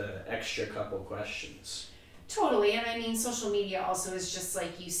ask the extra couple questions. Totally. And I mean, social media also is just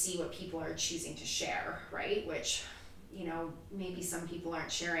like you see what people are choosing to share, right? Which, maybe some people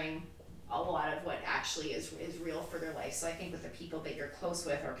aren't sharing a lot of what actually is real for their life. So I think with the people that you're close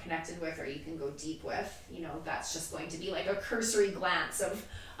with or connected with or you can go deep with, that's just going to be like a cursory glance of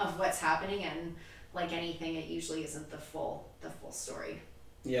what's happening. And like anything, it usually isn't the full story.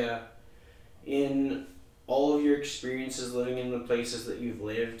 Yeah. In all of your experiences living in the places that you've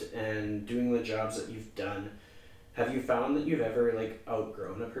lived and doing the jobs that you've done, have you found that you've ever like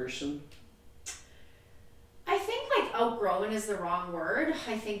outgrown a person? I think like outgrown is the wrong word.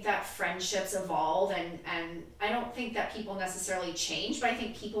 I think that friendships evolve and I don't think that people necessarily change, but I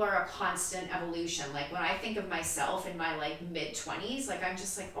think people are a constant evolution. Like when I think of myself in my like mid-20s, like I'm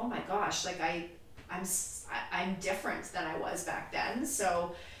just like, oh my gosh, like I I'm different than I was back then.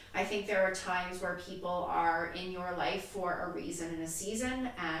 So I think there are times where people are in your life for a reason and a season,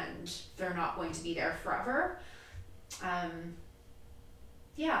 and they're not going to be there forever.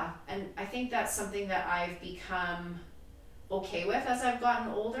 Yeah, and I think that's something that I've become okay with as I've gotten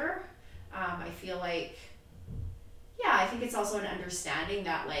older. I feel like, yeah, I think it's also an understanding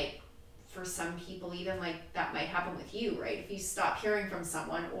that, like, for some people, even like that might happen with you, right? If you stop hearing from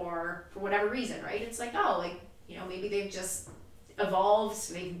someone, or for whatever reason, right? It's like, oh, like, maybe they've just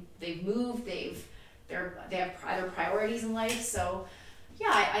evolved, they've moved, they have other priorities in life. So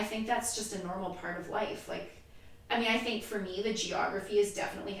yeah, I think that's just a normal part of life. Like, I mean, I think for me, the geography has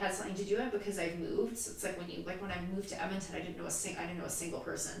definitely had something to do with it, because I've moved. So it's like when I moved to Edmonton, I didn't know a single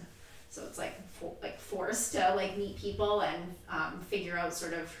person. So it's like forced to like meet people and figure out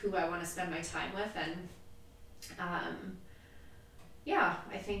sort of who I want to spend my time with. And yeah,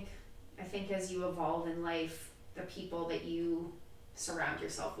 I think as you evolve in life, the people that you surround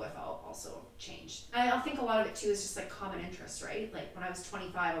yourself with also change. And I think a lot of it too is just like common interests, right? Like when I was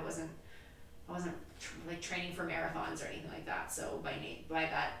 25, I wasn't like training for marathons or anything like that. So by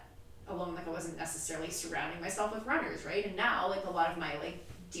that alone, like I wasn't necessarily surrounding myself with runners, right? And now like a lot of my like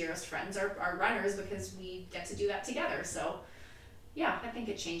dearest friends are runners, because we get to do that together. So yeah, I think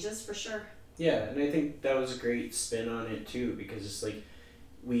it changes for sure. Yeah, and I think that was a great spin on it too, because it's like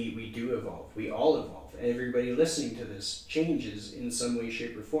we do evolve. We all evolve. Everybody listening to this changes in some way,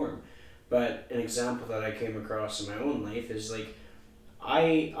 shape, or form. But an example that I came across in my own life is like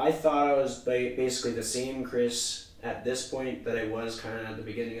I thought I was basically the same Chris at this point that I was kind of at the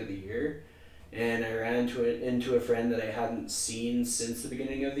beginning of the year, and I ran into a friend that I hadn't seen since the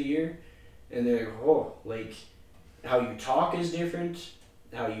beginning of the year, and they're like, oh, like how you talk is different,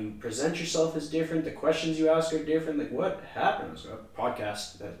 how you present yourself is different, the questions you ask are different. Like, what happened? I was like, a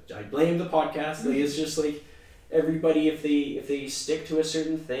podcast. I blame the podcast. Like, it's just like everybody, if they stick to a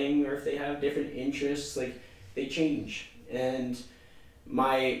certain thing, or if they have different interests, like they change. And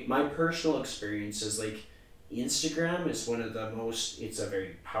my personal experience is like Instagram is one of the most, it's a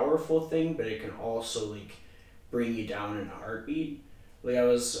very powerful thing, but it can also like bring you down in a heartbeat. Like I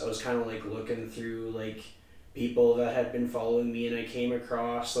was kind of like looking through like people that had been following me, and I came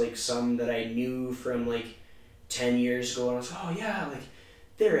across like some that I knew from like 10 years ago, and I was like, oh yeah, like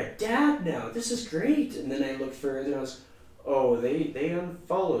they're a dad now, this is great. And then I looked further and I was, oh, they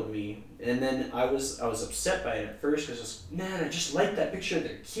unfollowed me. And then I was upset by it at first, because I was, man, I just liked that picture of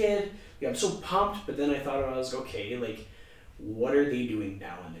their kid. Like, I'm so pumped. But then I thought, I was okay, like, what are they doing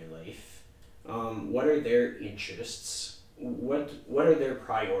now in their life? What are their interests? What are their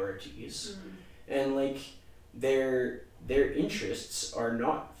priorities? Mm-hmm. And like their interests are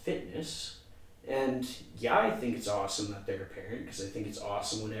not fitness. And yeah, I think it's awesome that they're a parent, because I think it's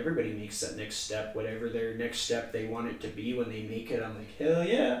awesome when everybody makes that next step, whatever their next step they want it to be. When they make it, I'm like, hell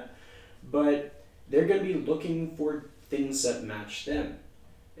yeah. But they're going to be looking for things that match them.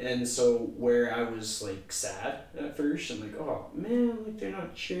 And so where I was like sad at first, I'm like, oh man, like they're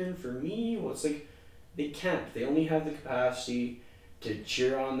not cheering for me. Well, it's like they can't. They only have the capacity to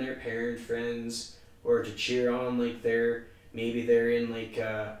cheer on their parent friends, or to cheer on like maybe they're in like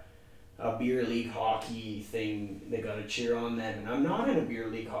a beer league hockey thing. They gotta cheer on them, and I'm not in a beer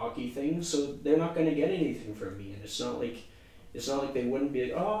league hockey thing, so they're not gonna get anything from me. And it's not like they wouldn't be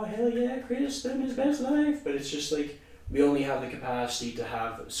like, oh hell yeah, Chris living his best life. But it's just like we only have the capacity to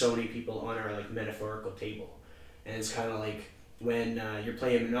have so many people on our like metaphorical table. And it's kind of like when you're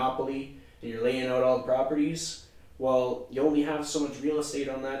playing Monopoly and you're laying out all the properties. Well, you only have so much real estate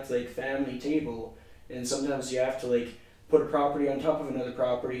on that like family table, and sometimes you have to like put a property on top of another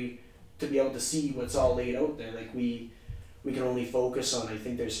property to be able to see what's all laid out there. Like we can only focus on, I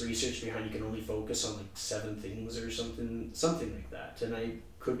think there's research behind, you can only focus on like 7 things or something like that. And I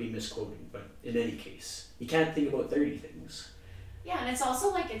could be misquoting, but in any case, you can't think about 30 things. Yeah, and it's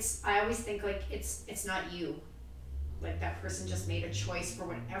also like I always think like it's not you. Like that person just made a choice for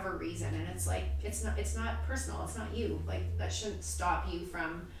whatever reason, and it's like it's not personal, it's not you. Like that shouldn't stop you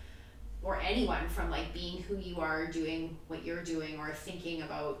from, or anyone from like being who you are, doing what you're doing, or thinking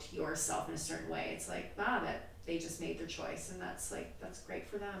about yourself in a certain way. It's like that they just made their choice, and that's great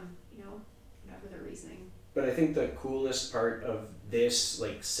for them, whatever their reasoning. But I think the coolest part of this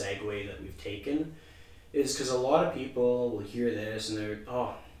like segue that we've taken is because a lot of people will hear this and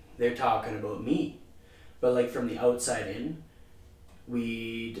they're talking about me. But like from the outside in,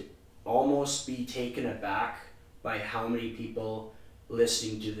 we'd almost be taken aback by how many people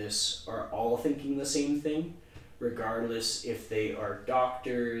listening to this are all thinking the same thing, regardless if they are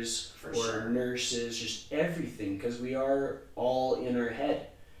doctors or nurses, just everything, because we are all in our head.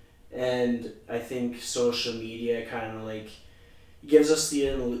 And I think social media kind of like gives us the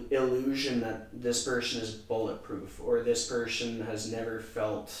illusion that this person is bulletproof, or this person has never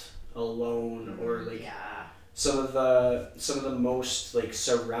felt alone, or like Yeah. some of the most like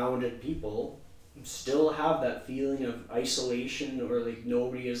surrounded people still have that feeling of isolation, or like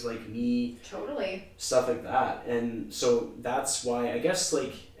nobody is like me, Totally. stuff like that. And so that's why I guess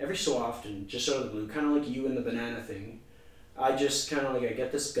like every so often, just out of the blue, kind of like you and the banana thing, I just kind of like I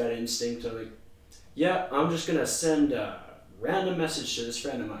get this gut instinct of like, yeah, I'm just gonna send a random message to this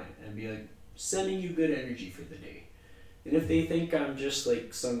friend of mine and be like, sending you good energy for the day. And if they think I'm just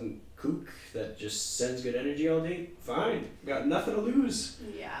like some kook that just sends good energy all day, fine, got nothing to lose.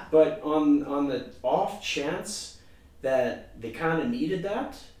 Yeah. But on the off chance that they kind of needed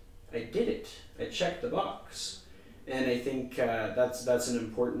that, I did it. I checked the box, and I think that's an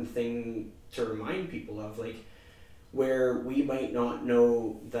important thing to remind people of, like, where we might not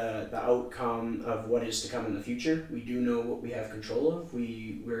know the outcome of what is to come in the future. We do know what we have control of.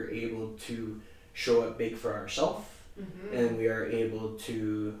 We're able to show up big for ourselves, and we are able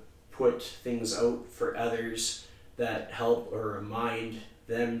to put things out for others that help or remind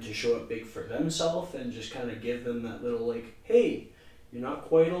them to show up big for themselves, and just kind of give them that little like, hey, you're not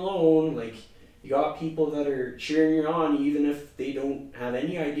quite alone. Like, you got people that are cheering you on, even if they don't have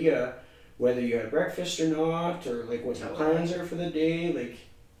any idea whether you had breakfast or not, or like what your plans are for the day. Like,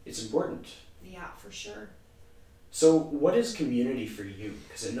 it's important. Yeah, for sure. So what is community for you?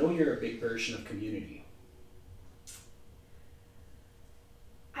 Because I know you're a big person of community.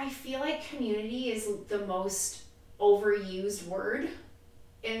 I feel like community is the most overused word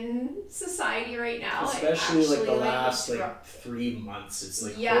in society right now. Especially like the last like 3 months. It's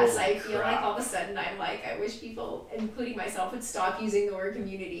like, yes, holy I feel crap. like all of a sudden I'm like, I wish people, including myself, would stop using the word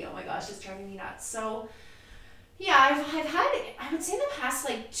community. Oh my gosh, it's driving me nuts. So yeah, I've had, I would say in the past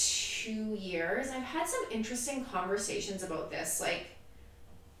like 2 years, I've had some interesting conversations about this. Like,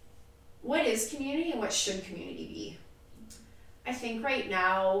 what is community and what should community be? I think right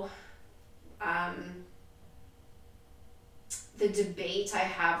now, the debate I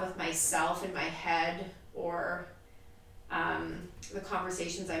have with myself in my head, or the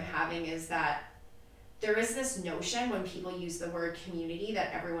conversations I'm having, is that there is this notion when people use the word community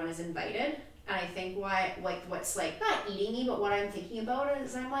that everyone is invited. And I think what's like not eating me, but what I'm thinking about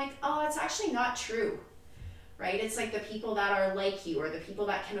is I'm like, oh, it's actually not true. Right? It's like the people that are like you, or the people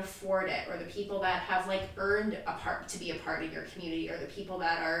that can afford it, or the people that have like earned to be a part of your community, or the people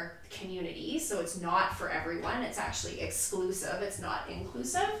that are community. So it's not for everyone. It's actually exclusive. It's not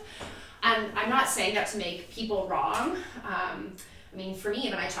inclusive. And I'm not saying that to make people wrong. I mean, for me,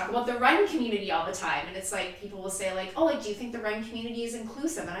 when I talk about the run community all the time, and it's like people will say like, oh, like, do you think the run community is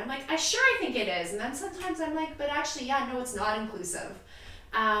inclusive? And I'm like, I think it is. And then sometimes I'm like, but actually, yeah, no, it's not inclusive.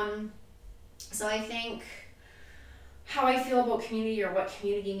 So I think how I feel about community, or what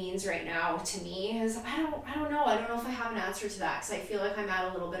community means right now to me, is I don't know. I don't know if I have an answer to that, because I feel like I'm at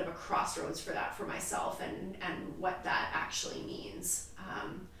a little bit of a crossroads for that for myself, and what that actually means.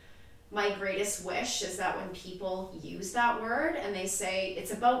 My greatest wish is that when people use that word and they say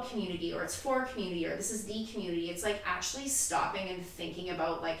it's about community, or it's for community, or this is the community, it's like actually stopping and thinking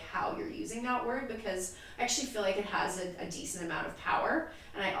about like how you're using that word, because I actually feel like it has a decent amount of power.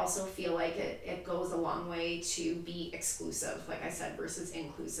 And I also feel like it goes a long way to be exclusive, like I said, versus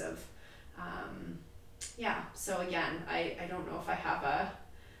inclusive. Yeah, so again, I don't know if I have a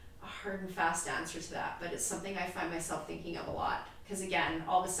hard and fast answer to that, but it's something I find myself thinking of a lot. Because again,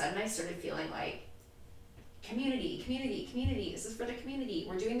 all of a sudden I started feeling like community, this is for the community,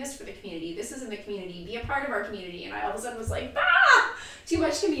 we're doing this for the community, this is in the community, be a part of our community. And I all of a sudden was like, too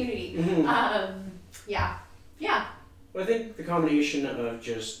much community. Yeah. Well, I think the combination of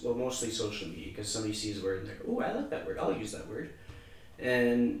just, well, mostly social media, because somebody sees a word and they're like, oh, I like that word, I'll use that word.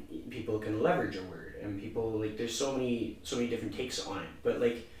 And people can leverage a word, and people, like, there's so many different takes on it. But,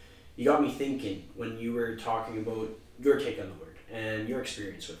 like, you got me thinking when you were talking about your take on the word and your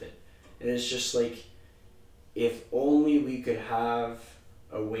experience with it. And it's just like, if only we could have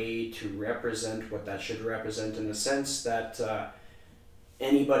a way to represent what that should represent, in the sense that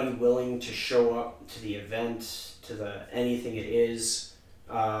anybody willing to show up to the event, to the anything it is,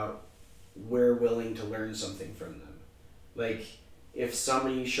 we're willing to learn something from them. Like, if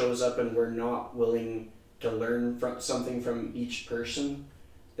somebody shows up and we're not willing to learn something from each person,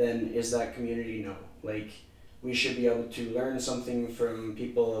 then is that community? No. Like, we should be able to learn something from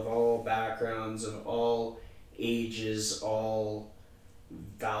people of all backgrounds, of all ages, all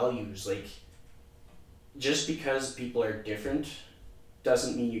values. Like, just because people are different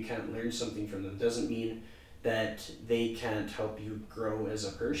doesn't mean you can't learn something from them. Doesn't mean that they can't help you grow as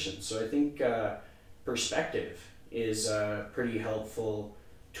a person. So I think perspective is a pretty helpful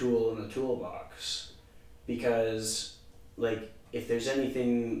tool in the toolbox, because like if there's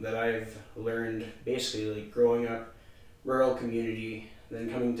anything that I've learned basically like growing up rural community, then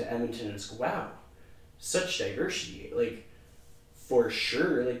coming to Edmonton, it's wow, such diversity. Like for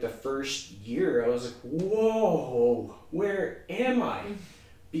sure, like the first year I was like, whoa, where am I?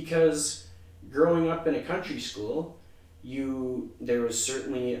 Because growing up in a country school, there was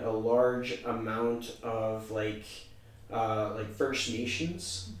certainly a large amount of like First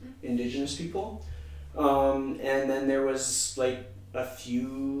Nations, Indigenous people, and then there was like a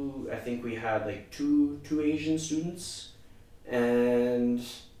few. I think we had like two Asian students, and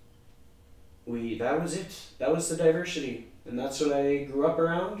that was it. That was the diversity, and that's what I grew up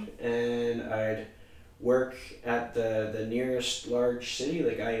around. And I'd work at the nearest large city.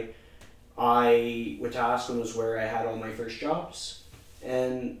 Like Wetaskiwin was where I had all my first jobs,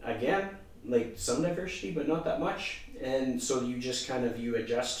 and again, like some diversity, but not that much. And so you just kind of you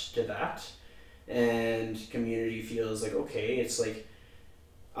adjust to that, and community feels like okay, it's like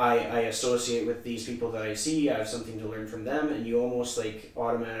I associate with these people that I see. I have something to learn from them, and you almost like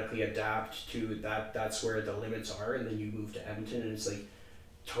automatically adapt to that. That's where the limits are, and then you move to Edmonton, and it's like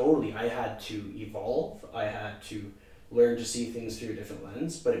totally. I had to evolve. I had to learn to see things through a different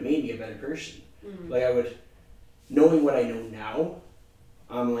lens, but it made me a better person. Like knowing what I know now,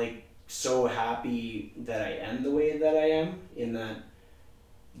 I'm like so happy that I am the way that I am. In that,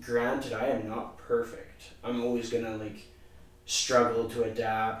 granted, I am not perfect. I'm always gonna like struggle to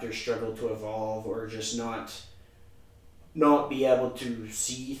adapt or struggle to evolve or just not be able to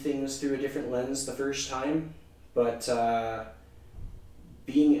see things through a different lens the first time. But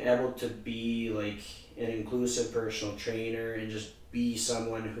being able to be like an inclusive personal trainer and just be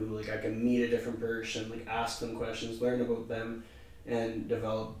someone who like I can meet a different person, like ask them questions, learn about them, and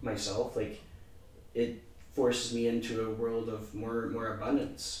develop myself, like it forces me into a world of more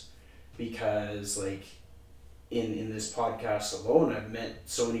abundance. Because like in this podcast alone, I've met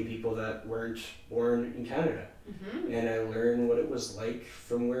so many people that weren't born in Canada, and I learned what it was like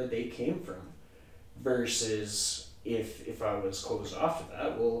from where they came from, versus if I was closed off to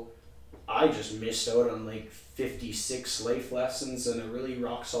that, well, I just missed out on like 56 life lessons and a really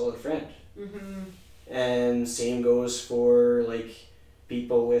rock solid friend. And same goes for like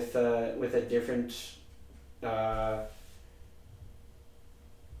people with a different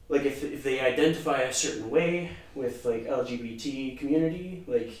like if they identify a certain way with like LGBT community,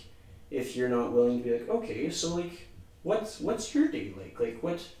 like if you're not willing to be like, okay, so like what's your day like? Like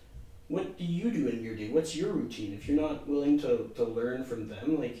what do you do in your day? What's your routine? If you're not willing to learn from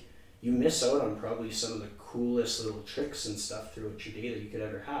them, like you miss out on probably some of the coolest little tricks and stuff throughout your day that you could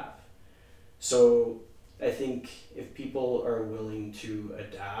ever have. So I think if people are willing to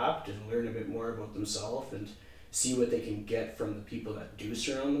adapt and learn a bit more about themselves and see what they can get from the people that do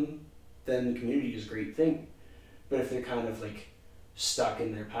surround them, then the community is a great thing. But if they're kind of like stuck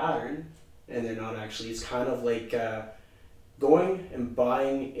in their pattern and they're not actually, it's kind of like going and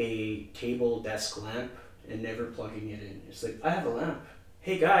buying a table desk lamp and never plugging it in. It's like, I have a lamp.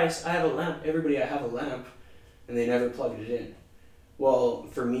 Hey guys, I have a lamp. Everybody, I have a lamp. And they never plugged it in. Well,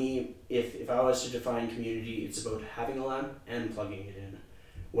 for me, if I was to define community, it's about having a lamp and plugging it in.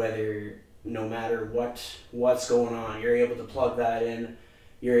 Whether, no matter what's going on, you're able to plug that in,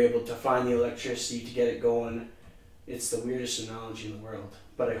 you're able to find the electricity to get it going. It's the weirdest analogy in the world,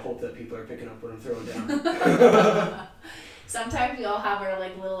 but I hope that people are picking up what I'm throwing down. Sometimes we all have our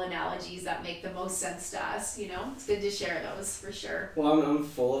like little analogies that make the most sense to us, you know? It's good to share those for sure. Well, I'm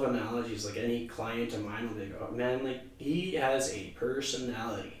full of analogies. Like any client of mine will be like, oh man, like he has a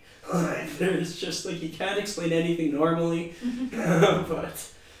personality. There's just like, you can't explain anything normally, but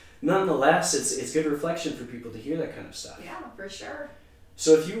nonetheless, it's good reflection for people to hear that kind of stuff. Yeah, for sure.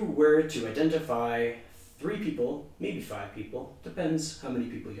 So if you were to identify 3 people, maybe 5 people, depends how many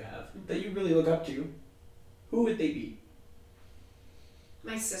people you have, that you really look up to, who would they be?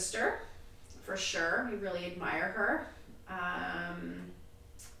 My sister, for sure. I really admire her.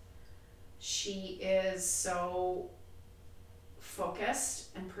 She is so focused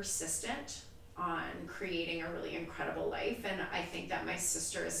and persistent on creating a really incredible life, and I think that my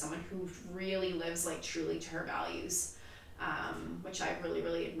sister is someone who really lives like truly to her values, which I really,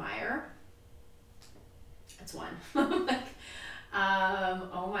 really admire. That's one.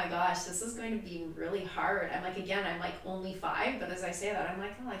 Oh my gosh, this is going to be really hard. I'm like only 5, but as I say that, I'm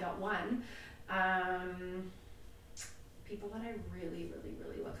like, oh, I got 1. People that I really, really,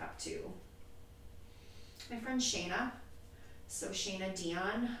 really look up to. My friend Shayna, So Shayna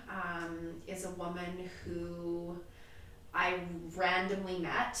Dion is a woman who I randomly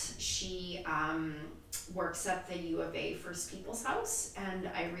met. She works at the U of A First People's House, and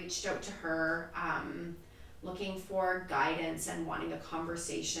I reached out to her looking for guidance and wanting a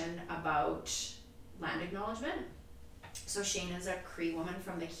conversation about land acknowledgement. So Shayna is a Cree woman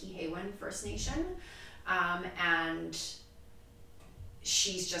from the Kihewin First Nation, and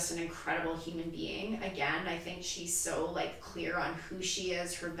she's just an incredible human being. Again, I think she's so like clear on who she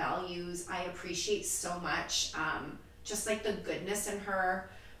is, her values. I appreciate so much just like the goodness in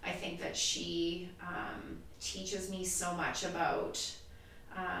her. I think that she teaches me so much about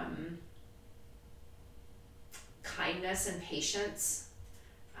kindness and patience.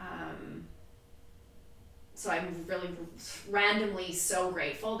 So I'm really randomly so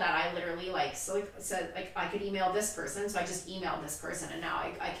grateful that I literally said like I could email this person, so I just emailed this person, and now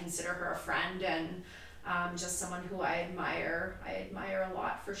I consider her a friend and just someone who I admire. I admire a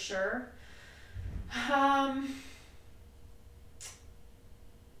lot for sure. I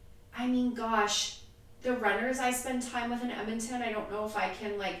mean, gosh, the runners I spend time with in Edmonton, I don't know if I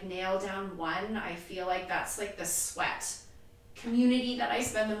can like nail down one. I feel like that's like the sweat community that I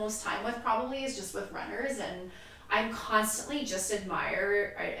spend the most time with probably is just with runners, and I'm constantly just in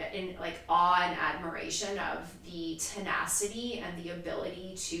like awe and admiration of the tenacity and the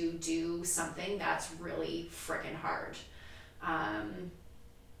ability to do something that's really freaking hard.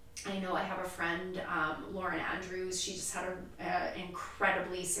 I know I have a friend, Lauren Andrews. She just had an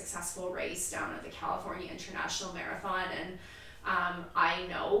incredibly successful race down at the California International Marathon, and I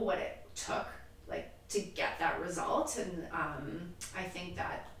know what it took like to get that result, and I think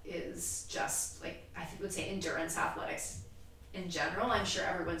that is just like I would say endurance athletics in general. I'm sure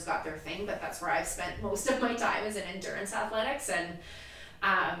everyone's got their thing, but that's where I've spent most of my time is in endurance athletics, and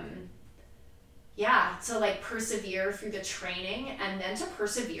yeah, to like persevere through the training and then to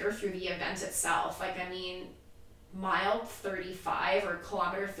persevere through the event itself. Like, I mean, mile 35 or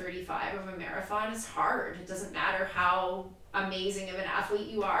kilometer 35 of a marathon is hard. It doesn't matter how amazing of an athlete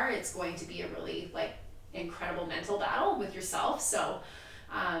you are, it's going to be a really like incredible mental battle with yourself. So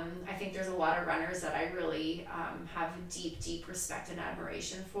I think there's a lot of runners that I really have deep respect and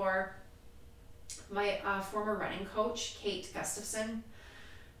admiration for. My former running coach, Kate Gustafson,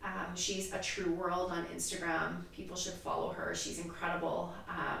 she's a true world on Instagram. People should follow her. She's incredible.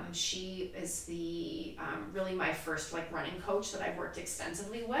 She is the really my first like running coach that I've worked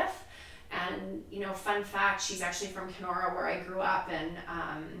extensively with. And you know, fun fact, she's actually from Kenora where I grew up, and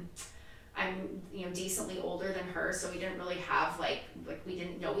I'm decently older than her, so we didn't really have like we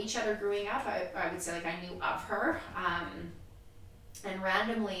didn't know each other growing up. I would say like I knew of her. And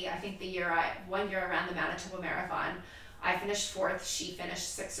randomly, I think one year I ran the Manitoba Marathon. I finished 4th, she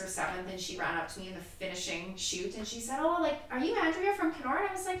finished 6th or 7th, and she ran up to me in the finishing chute, and she said, "Oh, like, are you Andrea from Kenora?" And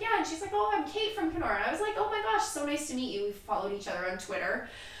I was like, "Yeah." And she's like, "Oh, I'm Kate from Kenora." And I was like, "Oh my gosh, so nice to meet you." We followed each other on Twitter.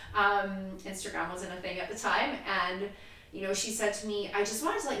 Instagram wasn't a thing at the time, and she said to me, "I just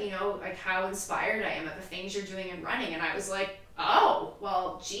wanted to let you know like how inspired I am at the things you're doing in running." And I was like, "Oh,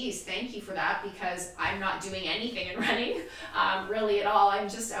 well, geez, thank you for that, because I'm not doing anything in running, really at all. I'm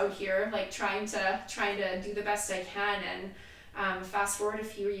just out here like trying to do the best I can." And fast forward a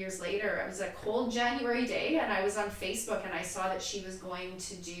few years later, it was a cold January day, and I was on Facebook, and I saw that she was going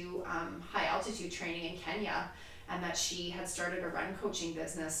to do high altitude training in Kenya, and that she had started a run coaching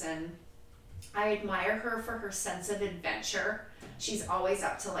business. And I admire her for her sense of adventure. She's always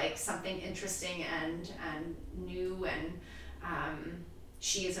up to like something interesting and new, and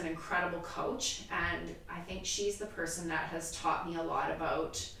she is an incredible coach, and I think she's the person that has taught me a lot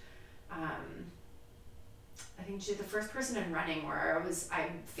about I think she's the first person in running where I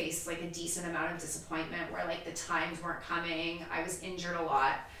faced like a decent amount of disappointment, where like the times weren't coming, I was injured a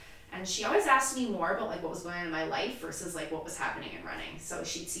lot, and she always asked me more about like what was going on in my life versus like what was happening in running. So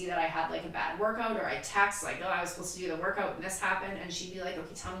she'd see that I had like a bad workout, or I'd text like, "Oh, I was supposed to do the workout and this happened," and she'd be like,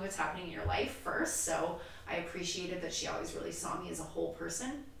 "Okay, tell me what's happening in your life first." So I appreciated that she always really saw me as a whole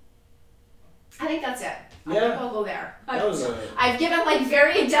person. I think that's it. I think I'll go there. I've given like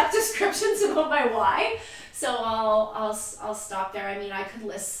very in-depth descriptions about my why, so I'll stop there. I mean, I could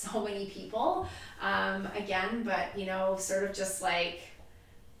list so many people again, but sort of just like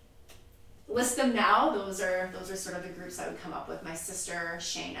list them now. Those are sort of the groups I would come up with: my sister,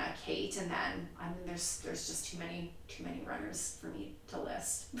 Shayna, Kate, and then there's just too many runners for me to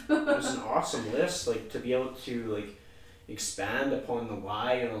list. It's an awesome list, like to be able to like expand upon the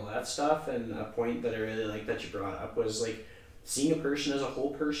why and all that stuff. And a point that I really like that you brought up was like seeing a person as a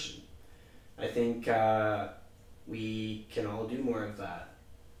whole person. I think we can all do more of that.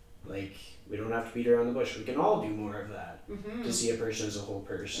 Like, we don't have to beat around the bush. We can all do more of that Mm-hmm. to see a person as a whole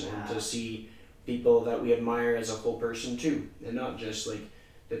person and Yeah. to see people that we admire as a whole person too, and not just like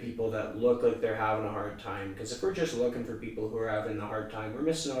the people that look like they're having a hard time. Because if we're just looking for people who are having a hard time, we're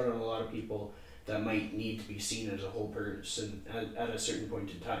missing out on a lot of people that might need to be seen as a whole person at a certain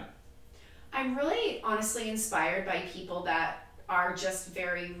point in time. I'm really honestly inspired by people that are just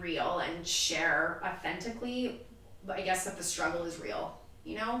very real and share authentically, I guess, that the struggle is real,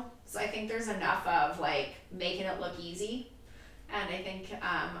 you know? So I think there's enough of like making it look easy. And I think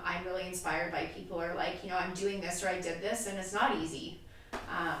I'm really inspired by people who are like, you know, I'm doing this or I did this and it's not easy.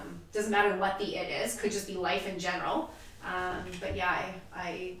 Doesn't matter what the it is, could just be life in general. But yeah,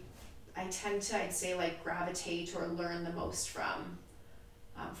 I tend to, I'd say, like gravitate or learn the most from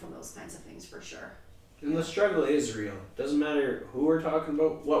those kinds of things for sure. And the struggle is real. Doesn't matter who we're talking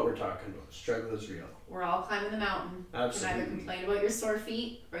about, what we're talking about. Struggle is real. We're all climbing the mountain. Absolutely. You can either complain about your sore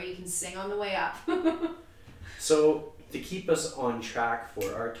feet or you can sing on the way up. So, to keep us on track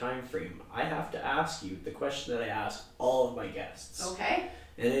for our time frame, I have to ask you the question that I ask all of my guests. Okay.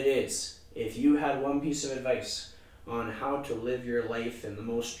 And it is, if you had one piece of advice on how to live your life in the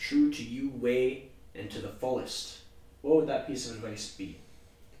most true to you way and to the fullest, what would that piece of advice be?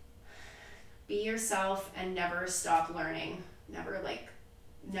 Be yourself and never stop learning.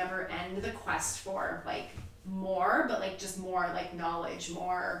 Never end the quest for like more, but like just more like knowledge,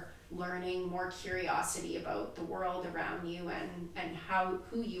 more learning, more curiosity about the world around you and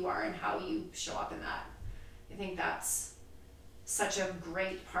who you are and how you show up in that. I think that's such a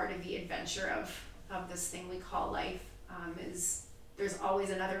great part of the adventure of this thing we call life, is there's always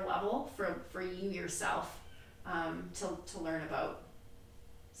another level for you yourself to learn about.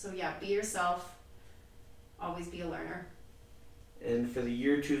 So yeah, be yourself, always be a learner. And for the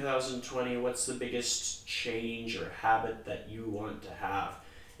year 2020, what's the biggest change or habit that you want to have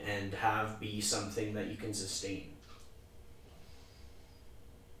and have be something that you can sustain?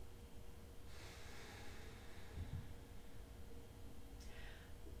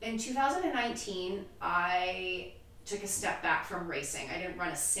 In 2019, I took a step back from racing. I didn't run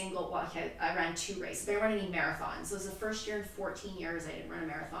a single, well, I ran 2 races, but I didn't run any marathons. So it was the first year in 14 years I didn't run a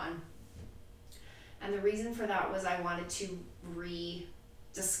marathon. And the reason for that was I wanted to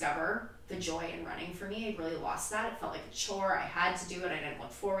rediscover the joy in running for me. I really lost that. It felt like a chore. I had to do it. I didn't look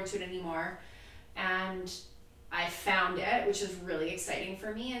forward to it anymore. And I found it, which is really exciting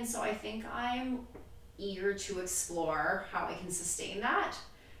for me. And so I think I'm eager to explore how I can sustain that.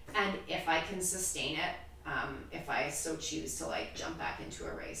 And if I can sustain it, if I so choose to like jump back into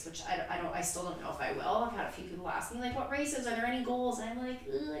a race, which I still don't know if I will. I've had a few people ask me like, what races, are there any goals? And I'm like,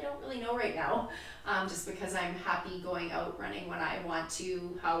 I don't really know right now. Just because I'm happy going out running when I want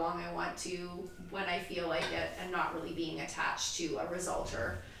to, how long I want to, when I feel like it, and not really being attached to a result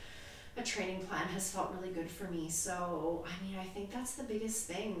or a training plan has felt really good for me. So, I mean, I think that's the biggest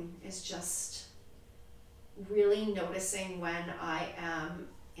thing, is just really noticing when I am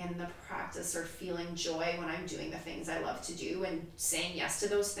in the practice or feeling joy when I'm doing the things I love to do and saying yes to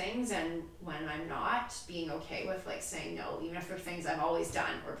those things, and when I'm not, being okay with like saying no, even if they're things I've always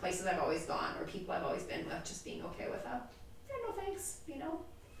done or places I've always gone or people I've always been with, just being okay with that. Yeah, no thanks, you know?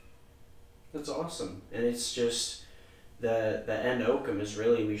 That's awesome. And it's just the end outcome is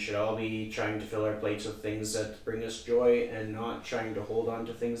really we should all be trying to fill our plates with things that bring us joy and not trying to hold on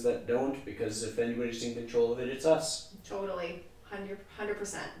to things that don't, because if anybody's in control of it, it's us. Totally.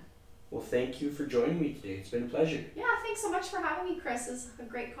 100%. Well, thank you for joining me today. It's been a pleasure. Yeah, thanks so much for having me, Chris. It's a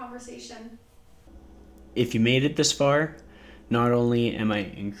great conversation. If you made it this far, not only am I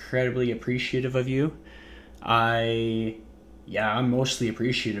incredibly appreciative of you, I'm mostly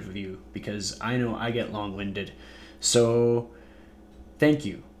appreciative of you because I know I get long-winded. So thank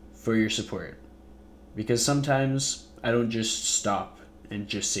you for your support, because sometimes I don't just stop and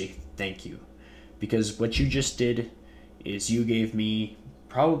just say thank you, because what you just did is you gave me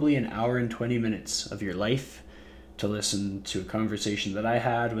probably an hour and 20 minutes of your life to listen to a conversation that I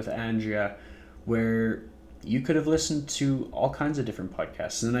had with Andrea, where you could have listened to all kinds of different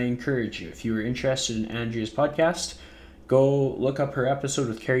podcasts. And I encourage you, if you were interested in Andrea's podcast, go look up her episode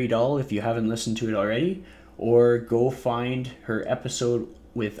with Carrie Dahl if you haven't listened to it already, or go find her episode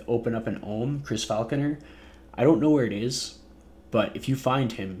with Open Up and Ohm, Chris Falconer. I don't know where it is, but if you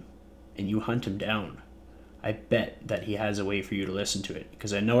find him and you hunt him down, I bet that he has a way for you to listen to it,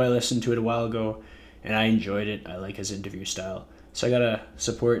 because I know I listened to it a while ago and I enjoyed it. I like his interview style. So I gotta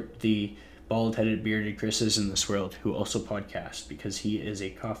support the bald-headed bearded Chris's in this world who also podcast, because he is a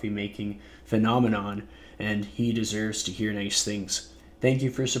coffee making phenomenon and he deserves to hear nice things. Thank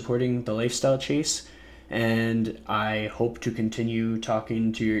you for supporting the Lifestyle Chase, and I hope to continue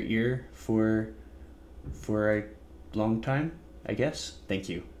talking to your ear for a long time, I guess. Thank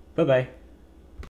you. Bye bye.